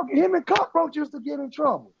 Him and Cockroach used to get in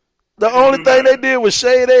trouble. The only thing they did was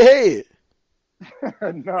shave their head.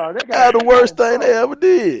 No, they got the worst thing they ever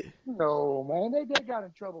did. No, man, they got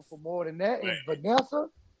in trouble for more than that. And Vanessa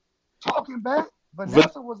talking back.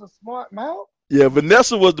 Vanessa was a smart mouth. Yeah,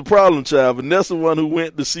 Vanessa was the problem child. Vanessa one who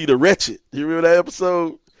went to see the Wretched. You remember that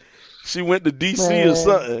episode? She went to D.C. or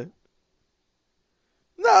something.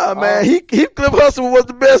 Nah, man, Cliff Huxtable was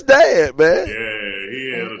the best dad, man. Yeah,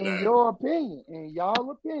 he had in your opinion,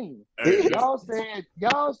 y'all opinion,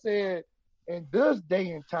 y'all said in this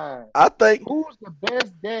day and time, I think who's the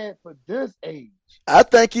best dad for this age? I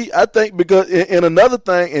think because in another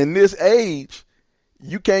thing, in this age,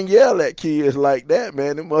 you can't yell at kids like that,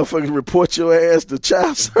 man. Them motherfuckers report your ass to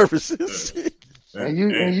child services. and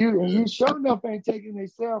you sure enough ain't taking their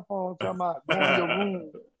cell phone talking about going to your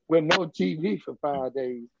room with no TV for 5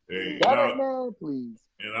 days. Hey, man, please.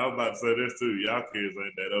 And I was about to say this too. Y'all kids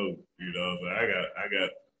ain't that old, you know. So I got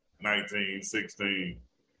 19, 16.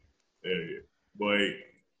 Yeah, boy,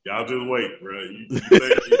 y'all just wait, bro.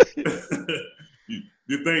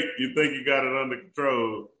 You think you got it under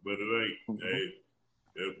control, but it ain't.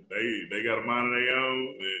 They got a mind of their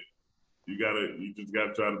own, and you just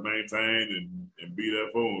gotta try to maintain and be there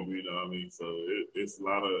for them. You know what I mean? So it's a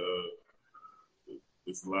lot of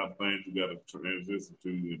things you gotta transition to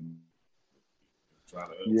and try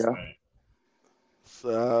to understand. Yeah.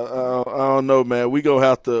 So I don't know, man. We gonna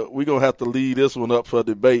have to leave this one up for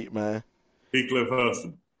debate, man. Cliff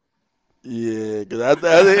Huxtable. Yeah, because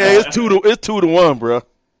it's 2-1, bro.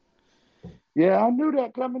 Yeah, I knew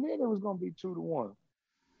that coming in. It was gonna be 2-1.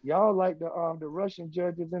 Y'all like the Russian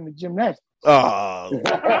judges in the gymnastics. Oh,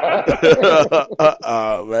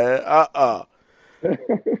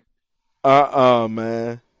 man.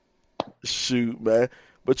 Man. Shoot, man.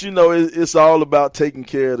 But it's all about taking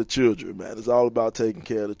care of the children, man. It's all about taking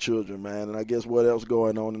care of the children, man. And I guess what else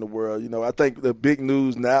going on in the world? I think the big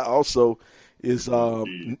news now also is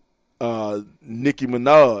Nicki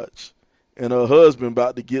Minaj and her husband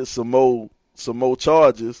about to get some more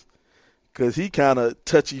charges. Because he kind of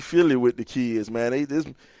touchy-feely with the kids, man. There's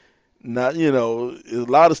a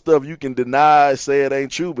lot of stuff you can deny, say it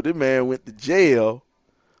ain't true, but this man went to jail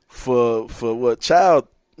for what, child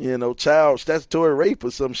statutory rape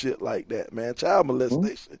or some shit like that, man. Child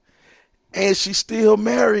molestation. And she still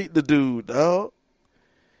married the dude, dog.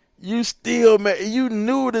 You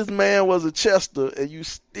knew this man was a Chester, and you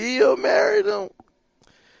still married him.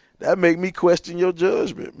 That make me question your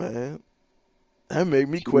judgment, man. That made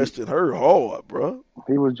me question her hard, bro.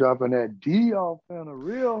 He was dropping that D off in a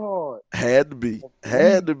real hard. Had to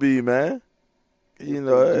be, man.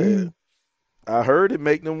 I heard it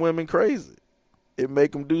make them women crazy. It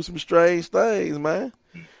make them do some strange things, man.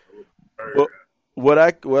 But what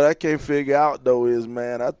I can't figure out though is,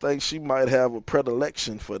 man, I think she might have a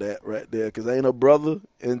predilection for that right there, because ain't her brother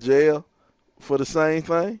in jail for the same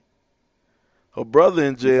thing? Her brother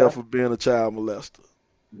in jail for being a child molester.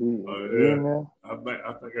 Yeah. I think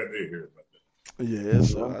I did hear about that. Yeah,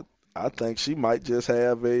 so I think she might just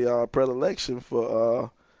have a predilection for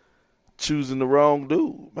choosing the wrong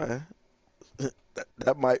dude, man.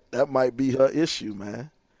 That might be her issue, man.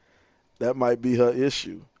 That might be her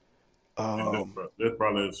issue. That's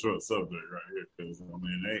probably a short subject right here, because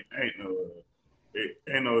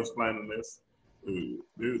ain't no explaining this. Dude,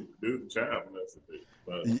 child molested.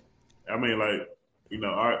 But I mean,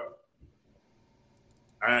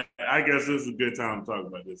 I guess this is a good time to talk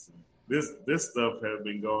about this. This stuff has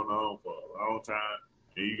been going on for a long time,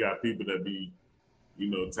 and you got people that be,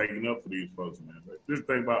 taking up for these folks, man. Like, this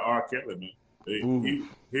thing about R. Kelly, man.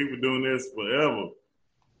 He was doing this forever.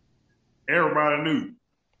 Everybody knew.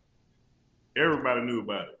 Everybody knew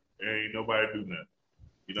about it. Ain't nobody do nothing.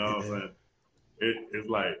 You know what I'm saying? It's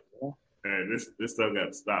like, man, this stuff got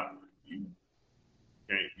to stop. You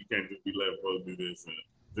can't just be letting folks do this,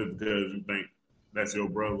 just because you think that's your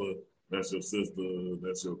brother, that's your sister,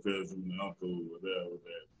 that's your cousin, uncle, whatever.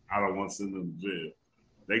 I don't want to send them to jail.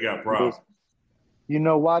 They got problems. You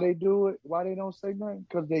know why they do it? Why they don't say nothing?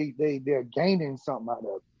 Because they're gaining something out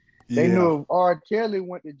of it. They Yeah. knew if R. Kelly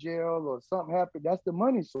went to jail or something happened, that's the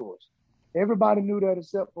money source. Everybody knew that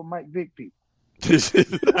except for Mike Vick people. Yeah,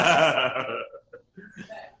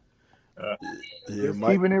 Just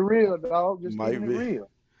keeping it real, dog. Just Mike keeping it Vick. real.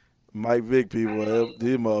 Mike Vick people,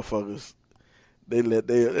 these motherfuckers,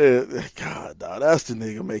 God, dog, that's the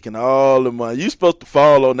nigga making all the money. You supposed to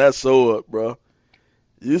fall on that sword, bro.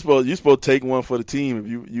 You supposed to take one for the team if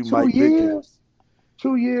you Two Mike Vick. years,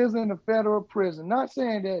 2 years in a federal prison. Not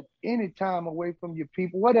saying that any time away from your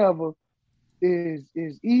people, whatever,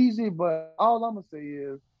 is easy, but all I'm gonna say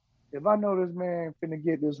is, if I know this man finna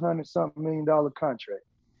get this $100-something million contract,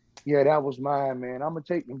 yeah, that was mine, man. I'm gonna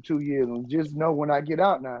take them 2 years and just know when I get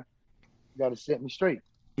out now, you gotta set me straight.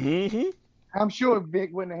 Mm-hmm. I'm sure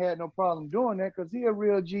Vic wouldn't have had no problem doing that because he a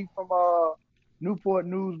real G from Newport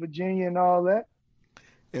News, Virginia, and all that.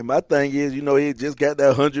 And my thing is, he just got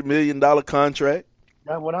that $100 million contract.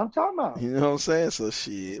 That's what I'm talking about. You know what I'm saying? So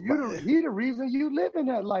shit. He the reason you live in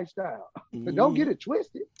that lifestyle. But don't get it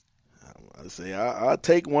twisted. I say I'll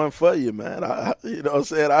take one for you, man. You know what I'm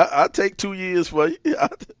saying? I take 2 years for you. I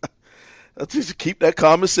just keep that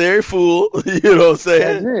commissary full. You know what I'm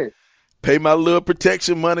saying? That's it. Pay my little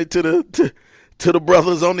protection money to the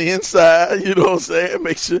brothers on the inside. You know what I'm saying?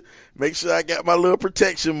 Make sure I got my little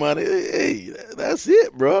protection money. Hey, that's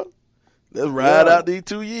it, bro. Let's ride out these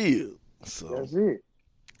 2 years. So that's it.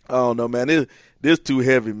 I don't know, man. This too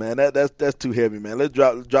heavy, man. That's too heavy, man. Let's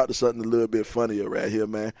drop to something a little bit funnier right here,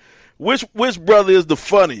 man. Which brother is the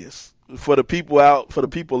funniest for the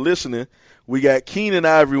people listening? We got Keenan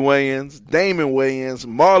Ivory Wayans, Damon Wayans,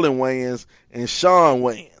 Marlon Wayans, and Sean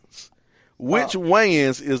Wayans. Which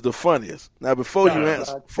Wayans is the funniest? Now, before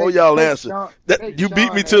y'all answer, you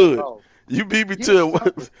beat me to it. You beat me to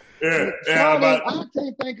it. Sean, I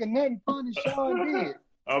can't think of nothing funny Sean did.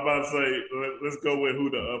 I'm about to say, let's go with who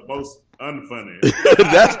the most unfunny.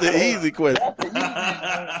 That's the easy question.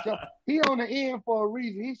 He on the end for a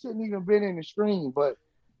reason. He shouldn't even been in the stream. But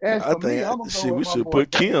as for me, I'm gonna go with we my should boy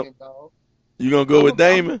put Kim. Damon, dog. You gonna go with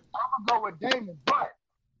Damon? I'm gonna go with Damon, but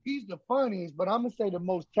he's the funniest. But I'm gonna say the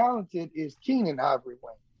most talented is Keenan Ivory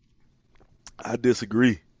Wayne. I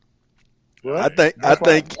disagree. Right. I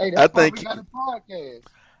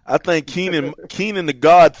think Keenan the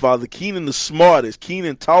Godfather, Keenan the smartest.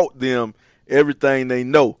 Keenan taught them everything they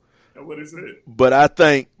know. That's what he said. But I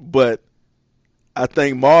think Marlon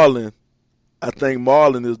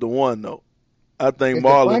is the one though. I think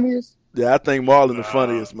Marlon. The funniest? Yeah, I think Marlon the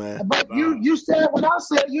funniest, man. But you said what I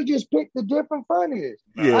said. You just picked the different funniest.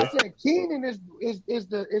 Yeah. I said Keenan is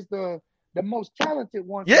the most talented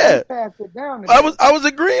one. Yeah. Passed it down I was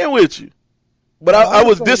agreeing with you. But I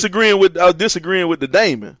was disagreeing with the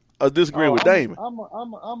Damon. I was disagreeing with Damon. I'm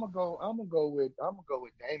gonna go with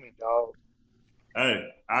Damon, dog. Hey,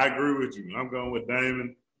 I agree with you. I'm going with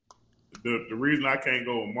Damon. The reason I can't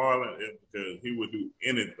go with Marlon is because he would do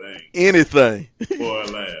anything for a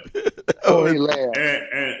laugh. He laughed.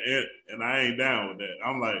 And I ain't down with that.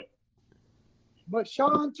 I'm like, but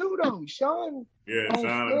Sean too though. Sean on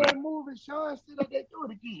scary movies. Sean still like that. Do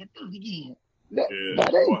it again. That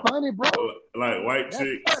ain't funny, bro. Like white That's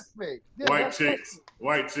chicks.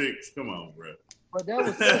 White chicks. Come on, bro. But that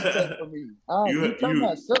was suspect for me. You talking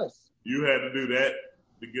about sus? You had to do that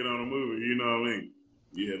to get on a movie. You know what I mean?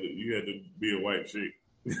 You had to be a white chick.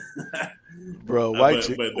 Bro,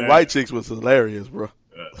 white chicks was hilarious, bro.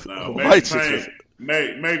 White chicks.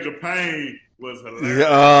 Major Payne was hilarious.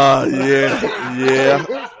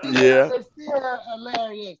 Yeah. It's still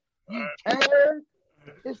hilarious. You turd.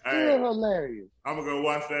 It's still hilarious. I'm gonna go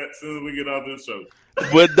watch that as soon as we get off this show.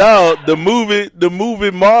 But dog, the movie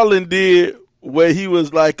Marlon did where he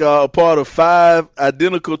was like a part of 5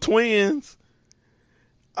 identical twins.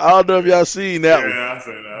 I don't know if y'all seen that one. Yeah, I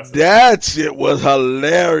seen that. That shit was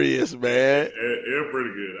hilarious, man. It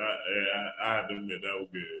pretty good. I have to admit that was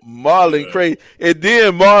good. Marlon crazy. And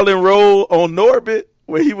then Marlon rolled on Norbit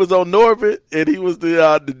when he was on Norbit and he was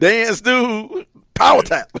the dance dude. Power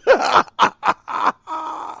tap.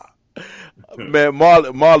 Man,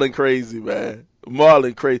 Marlon crazy, man.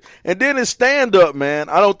 Marlon crazy. And then in stand-up, man,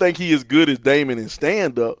 I don't think he is good as Damon in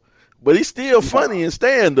stand-up. But he's still funny in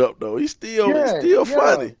stand-up, though. He's still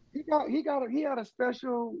funny. He had a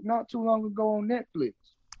special not too long ago on Netflix.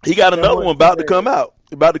 He got another one about to come out.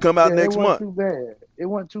 About to come out next month. It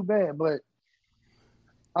wasn't too bad, but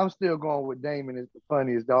I'm still going with Damon as the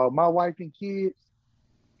funniest, dog. My wife and kids.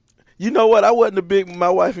 You know what? I wasn't a big My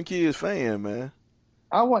Wife and Kids fan, man.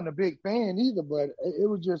 I wasn't a big fan either, but it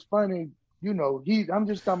was just funny. You know, I'm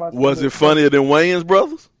just talking about. Was it funnier than Wayans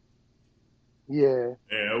Brothers? Yeah.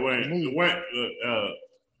 Yeah, it went.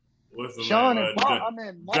 What's the Sean name? and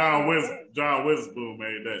Paul, John Witherspoon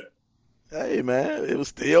made that. Hey, man, it was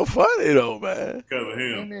still funny though, man. Because of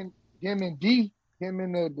him. Him and D, him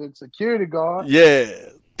and the security guard. Yeah,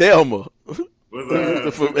 Thelma.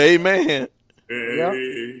 What's From Amen. Yep.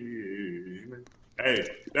 Hey,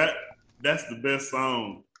 that's the best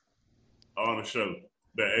song on the show.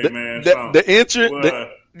 The Amen The song. entrance. Well,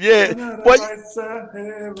 Yeah, boy,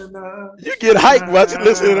 you get hyped watching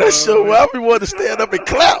listening to that show. Well, I be wanting to stand up and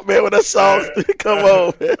clap, man, when that song come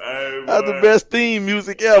on, man. That's the best theme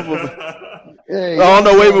music ever. Man. Hey, Oh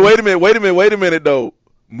no, wait a minute though.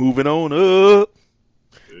 Moving on up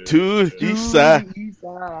to the east side.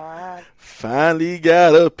 Finally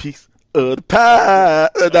got a piece of the pie.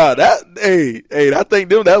 Nah, I think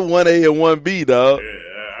them that's 1A and 1B, dog. Yeah,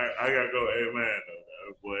 I gotta go Amen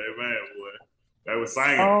though. Boy, Amen, boy. They were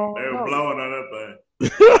singing. They were blowing on that thing.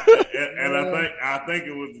 and I think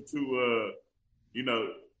it was the two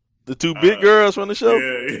the two big girls from the show?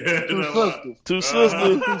 Yeah. Two sisters. Two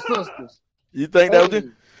sisters. You think that was it?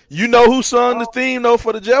 You know who sung the theme though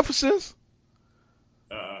for the Jeffersons?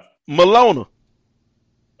 Malona.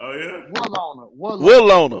 Oh yeah?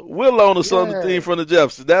 Willona sung the theme from the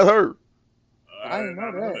Jeffersons. That's her. I didn't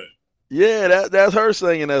know that. Yeah, that's her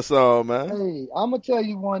singing that song, man. Hey, I'm gonna tell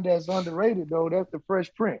you one that's underrated though. That's the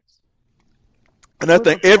Fresh Prince. And I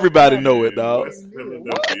think everybody know it, dog. West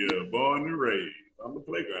Philadelphia, born and raised on the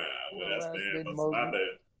playground. That's not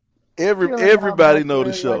that. Everybody know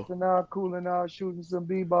the show. Out, cooling out, shooting some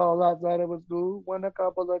b-ball outside of a school. When a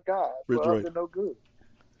couple of guys were up to no good.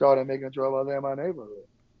 Started making trouble in my neighborhood.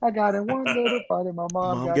 I got in one little fight and my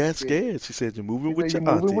mom got scared. She said, "You're moving with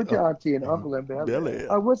your auntie and uncle and Bel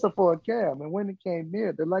Air. I whistled for a cab, and when it came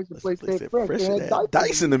near, the lights of the place said fresh. They had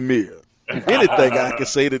dice in the mirror. If anything, I could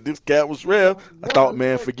say that this cat was rare. I thought,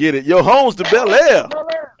 man, forget it. Yo, home's to Bel Air.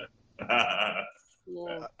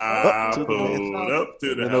 I pulled up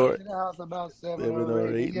to the house about 7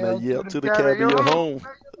 or 8. Yeah, up to the cab of your home.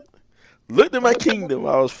 Looked at my kingdom.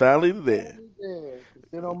 I was finally there.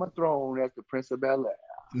 Sit on my throne as the Prince of Bel Air.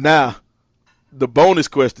 Now, the bonus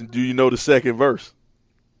question: do you know the second verse?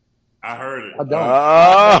 I heard it. I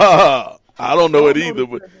don't. I don't know it either,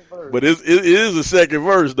 but it is a second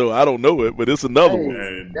verse though. I don't know it, but it's another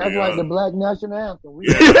one. That's like the Black National Anthem.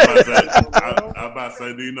 I'm about to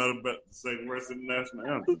say, do you know the second verse of the national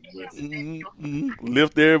anthem?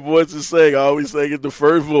 Lift their voice and sing. I always sing it the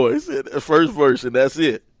first voice, the first verse, and that's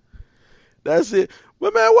it. That's it.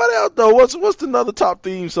 But man, what else though? What's another top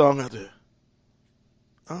theme song out there?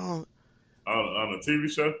 On a TV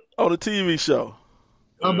show? On a TV show.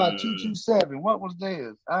 How about 227? What was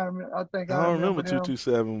theirs? I think I don't remember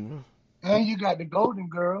 227. And you got the Golden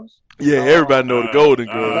Girls. Yeah, everybody know the Golden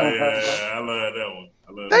Girls. Yeah, I love that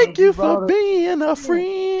one. Thank you for being a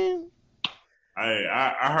friend.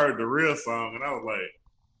 I heard the real song and I was like,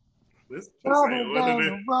 this ain't what it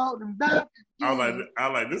is. I was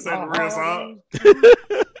like, this ain't the real song.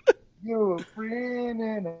 You're a friend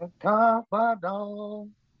and a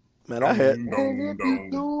confidant. Man, I had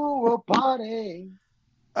a party.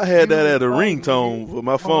 I had that at a ringtone for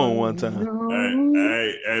my phone one time.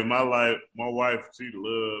 Hey, my wife, she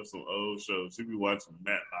loves some old shows. She be watching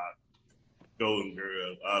Matlock, Golden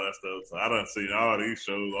Girls, all that stuff. So I done seen all these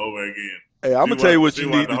shows over again. Hey, I'm gonna tell you what you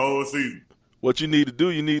need. The whole season. What you need to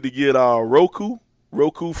do, you need to get Roku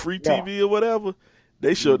free TV or whatever.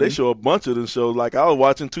 They show a bunch of them shows. Like I was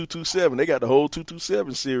watching 227. They got the whole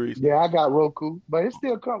 227 series. Yeah, I got Roku, but it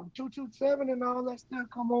still come 227 and all that still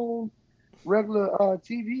come on regular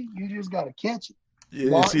TV. You just gotta catch it. Yeah,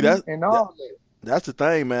 Martin see that and all that. That's the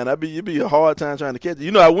thing, man. It'd be a hard time trying to catch it. You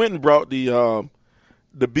know, I went and brought the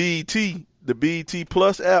BET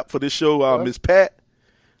Plus app for this show. Miss Pat.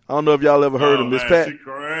 I don't know if y'all ever heard of Miss Pat.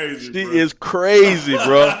 She is crazy,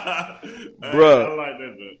 bro. Bro, I like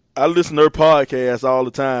that, though. I listen to her podcast all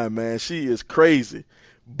the time, man. She is crazy.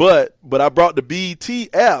 But I brought the BET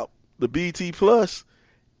app, the BET Plus,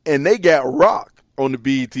 and they got Rock on the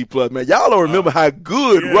BET Plus, man. Y'all don't remember how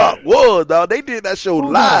good Rock was, dog. They did that show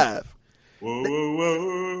live.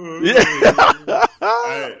 Whoa. Yeah.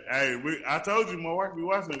 I told you my wife be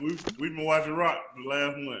watching it. We've been watching Rock the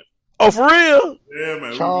last month. Oh, for real? Yeah,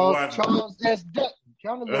 man. Charles S. Dutton.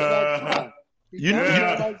 Kind of look like Trump.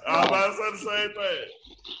 I'm about to say the same thing.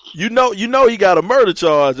 You know he got a murder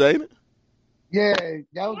charge, ain't it? Yeah,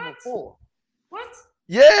 that was before. What?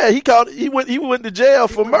 Yeah, he went to jail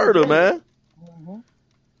for murder, man. Mm-hmm.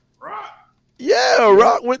 Rock. Yeah,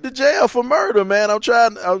 Rock went to jail for murder, man.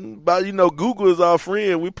 Google is our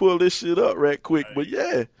friend. We pull this shit up right quick, but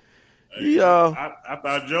yeah. I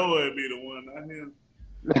thought Joe would be the one, not him.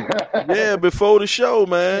 Yeah, before the show,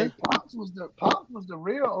 man. Hey, Pops was the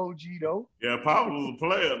real OG though. Yeah, Pops was a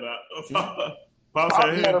player now. Pop Pop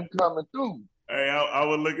said, had hey, him coming through. I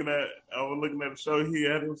was looking at the show. He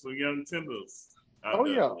had him some young tenders. Oh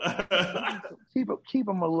yeah, keep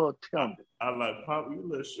him a little tender. I like Pop. You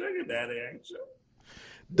little sugar daddy, ain't you?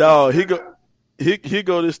 Dog, he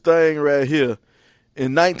go this thing right here.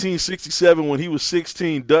 In 1967, when he was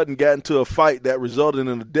 16, Dutton got into a fight that resulted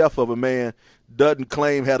in the death of a man Dutton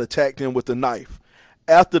claimed had attacked him with a knife.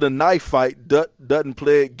 After the knife fight, Dutton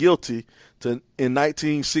pled guilty in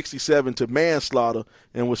 1967 to manslaughter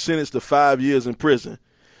and was sentenced to 5 years in prison,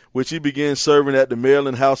 which he began serving at the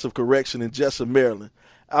Maryland House of Correction in Jessup, Maryland.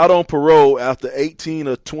 Out on parole after 18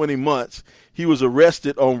 or 20 months, he was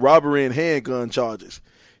arrested on robbery and handgun charges.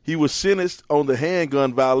 He was sentenced on the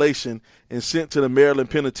handgun violation and sent to the Maryland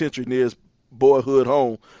Penitentiary near his boyhood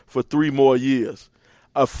home for 3 more years.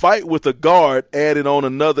 A fight with a guard added on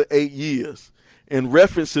another 8 years. In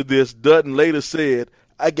reference to this, Dutton later said,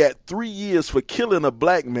 I got 3 years for killing a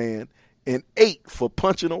black man and 8 for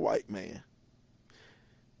punching a white man.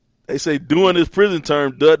 They say during his prison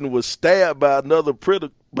term, Dutton was stabbed by another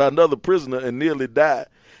prisoner and nearly died.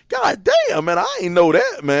 God damn, man, I ain't know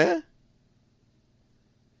that, man.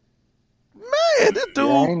 Man, this dude.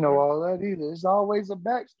 Yeah, I ain't know all that either. It's always a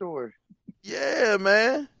backstory. Yeah,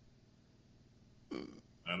 man.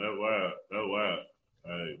 That's wild. That's wild.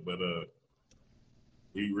 But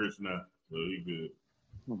he rich now, so he good.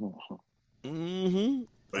 Mm-hmm.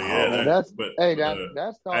 But yeah,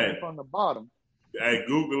 that started from the bottom. Hey,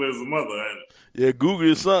 Google is a mother, ain't it? Yeah, Google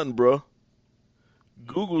is something, bro.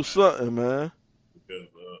 Google something, man. Because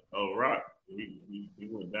Rock, he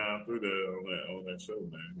went down through there on that show,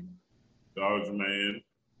 man. Dodger man,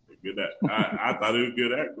 good. I thought he was a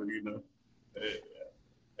good actor, you know.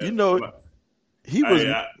 He was.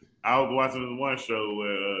 I was watching this one show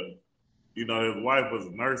where his wife was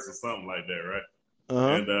a nurse or something like that, right?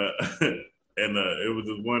 Uh-huh. And it was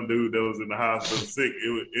this one dude that was in the hospital sick.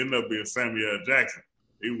 It ended up being Samuel Jackson.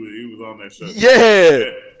 He was on that show. Yeah.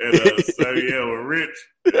 And Samuel was rich.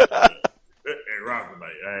 And Rock was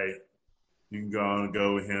like, hey, you can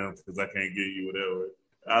go with him because I can't give you whatever.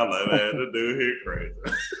 I was like, man, this dude here crazy.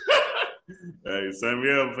 Hey,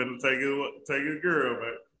 Samuel finna take his girl,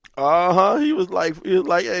 man. He was like,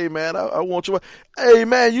 hey man, I want you. Hey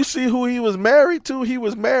man, you see who he was married to? He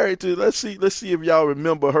was married to. Let's see if y'all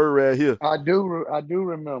remember her right here. I do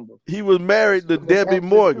remember. He was married to Debbie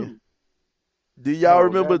Morgan. Do y'all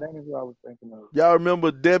remember? That is what I was thinking of. Y'all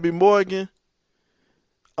remember Debbie Morgan?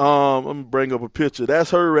 Let me bring up a picture.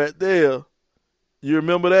 That's her right there. You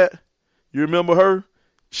remember that? You remember her?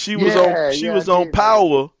 She was on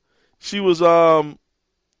Power. She was Notori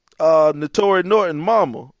Norton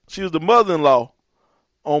mama. She was the mother-in-law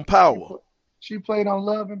on Power. She played on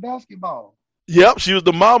Love and Basketball. Yep, she was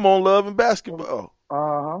the mama on Love and Basketball.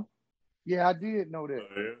 Uh-huh. Yeah, I did know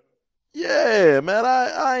that. Yeah, man,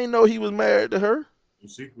 I ain't know he was married to her.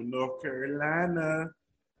 She from North Carolina.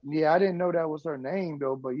 Yeah, I didn't know that was her name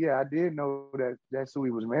though, but yeah, I did know that's who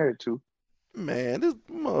he was married to. Man, this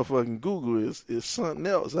motherfucking Google is something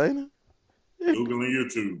else, ain't it? Googling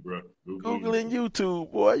YouTube, bro. Googling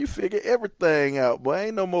YouTube, boy. You figure everything out, boy.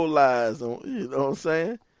 Ain't no more lies on. You know what I'm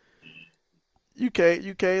saying? You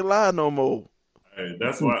can't lie no more. Hey,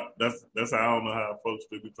 that's how I don't know how folks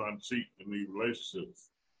do be trying to cheat in these relationships.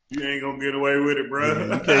 You ain't gonna get away with it, bro.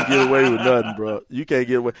 Man, you can't get away with nothing, bro. You can't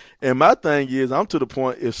get away. And my thing is, I'm to the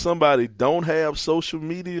point. If somebody don't have social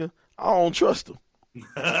media, I don't trust them.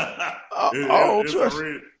 I don't trust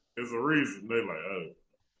them. It's a reason. They're like, oh.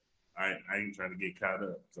 I ain't trying to get caught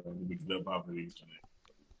up, so I'm gonna get up off of these things.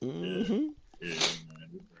 Mm-hmm. Yeah, man,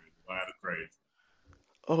 it's crazy. A lot of crazy.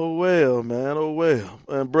 Oh well, man. Oh well,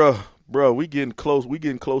 and bro, we getting close. We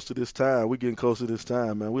getting close to this time.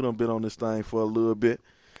 Man. We done been on this thing for a little bit,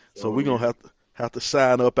 so we gonna have to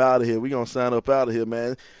sign up out of here. We gonna sign up out of here,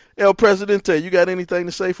 man. El Presidente, you got anything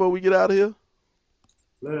to say before we get out of here?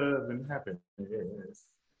 Love and happiness.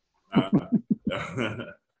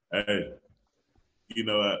 Hey.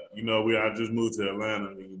 I just moved to Atlanta,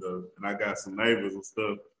 and I got some neighbors and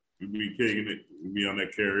stuff. We be kicking it. We be on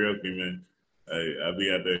that karaoke, man. Hey, I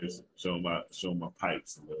be out there showing my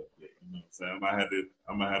pipes a little bit. You know what I'm saying? I'm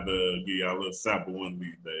gonna have to give y'all a little sample one of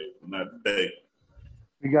these days. Not today.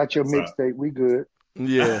 We got your mixtape. We good.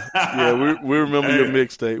 Yeah. We remember your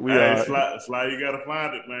mixtape. Sly, you gotta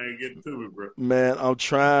find it, man. Get to it, bro. Man, I'm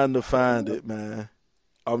trying to find it, man.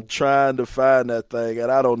 I'm trying to find that thing,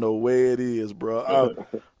 and I don't know where it is, bro.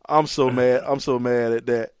 I'm so mad. I'm so mad at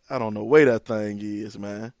that. I don't know where that thing is,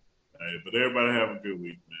 man. Hey, but everybody have a good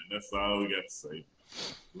week, man. That's all we got to say.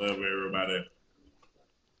 Love everybody.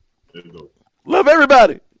 Let's go. Love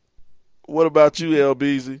everybody. What about you,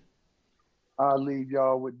 LBZ? I'll leave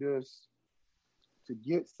y'all with this. to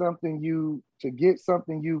get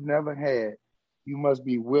something you've never had, you must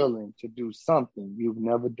be willing to do something you've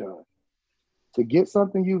never done. To get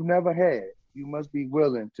something you've never had, you must be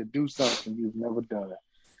willing to do something you've never done.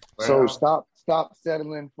 So stop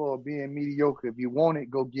settling for being mediocre. If you want it,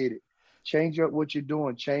 go get it. Change up what you're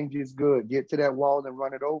doing. Change is good. Get to that wall and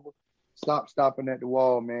run it over. Stop stopping at the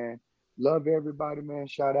wall, man. Love everybody, man.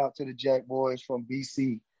 Shout out to the Jack Boys from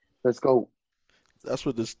BC. Let's go. That's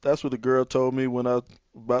what the girl told me when I was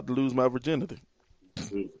about to lose my virginity.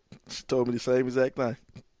 She told me the same exact thing.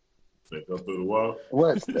 Say go through the wall.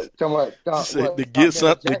 What? She said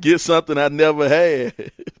to get something I never had.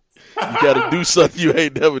 You got to do something you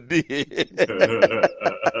ain't never did. Hey,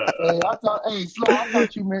 I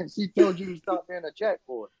thought you meant she told you to stop being a Jack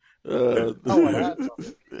boy. Hey,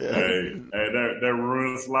 that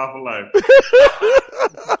ruins life of life.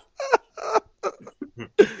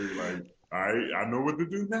 Like, all right, I know what to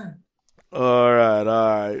do now. All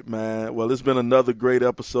right, man. Well, it's been another great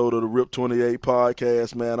episode of the Rip 28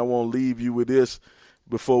 podcast, man. I want to leave you with this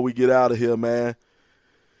before we get out of here, man.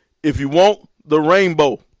 If you want the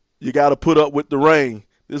rainbow, you got to put up with the rain.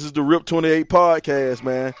 This is the Rip 28 podcast,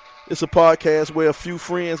 man. It's a podcast where a few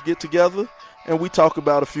friends get together and we talk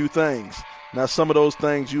about a few things. Now, some of those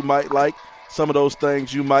things you might like, some of those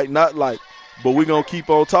things you might not like, but we're going to keep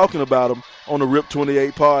on talking about them on the Rip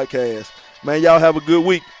 28 podcast. Man, y'all have a good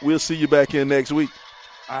week. We'll see you back here next week.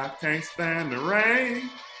 I can't stand the rain.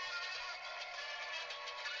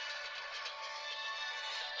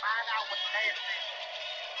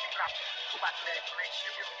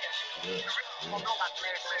 Yeah.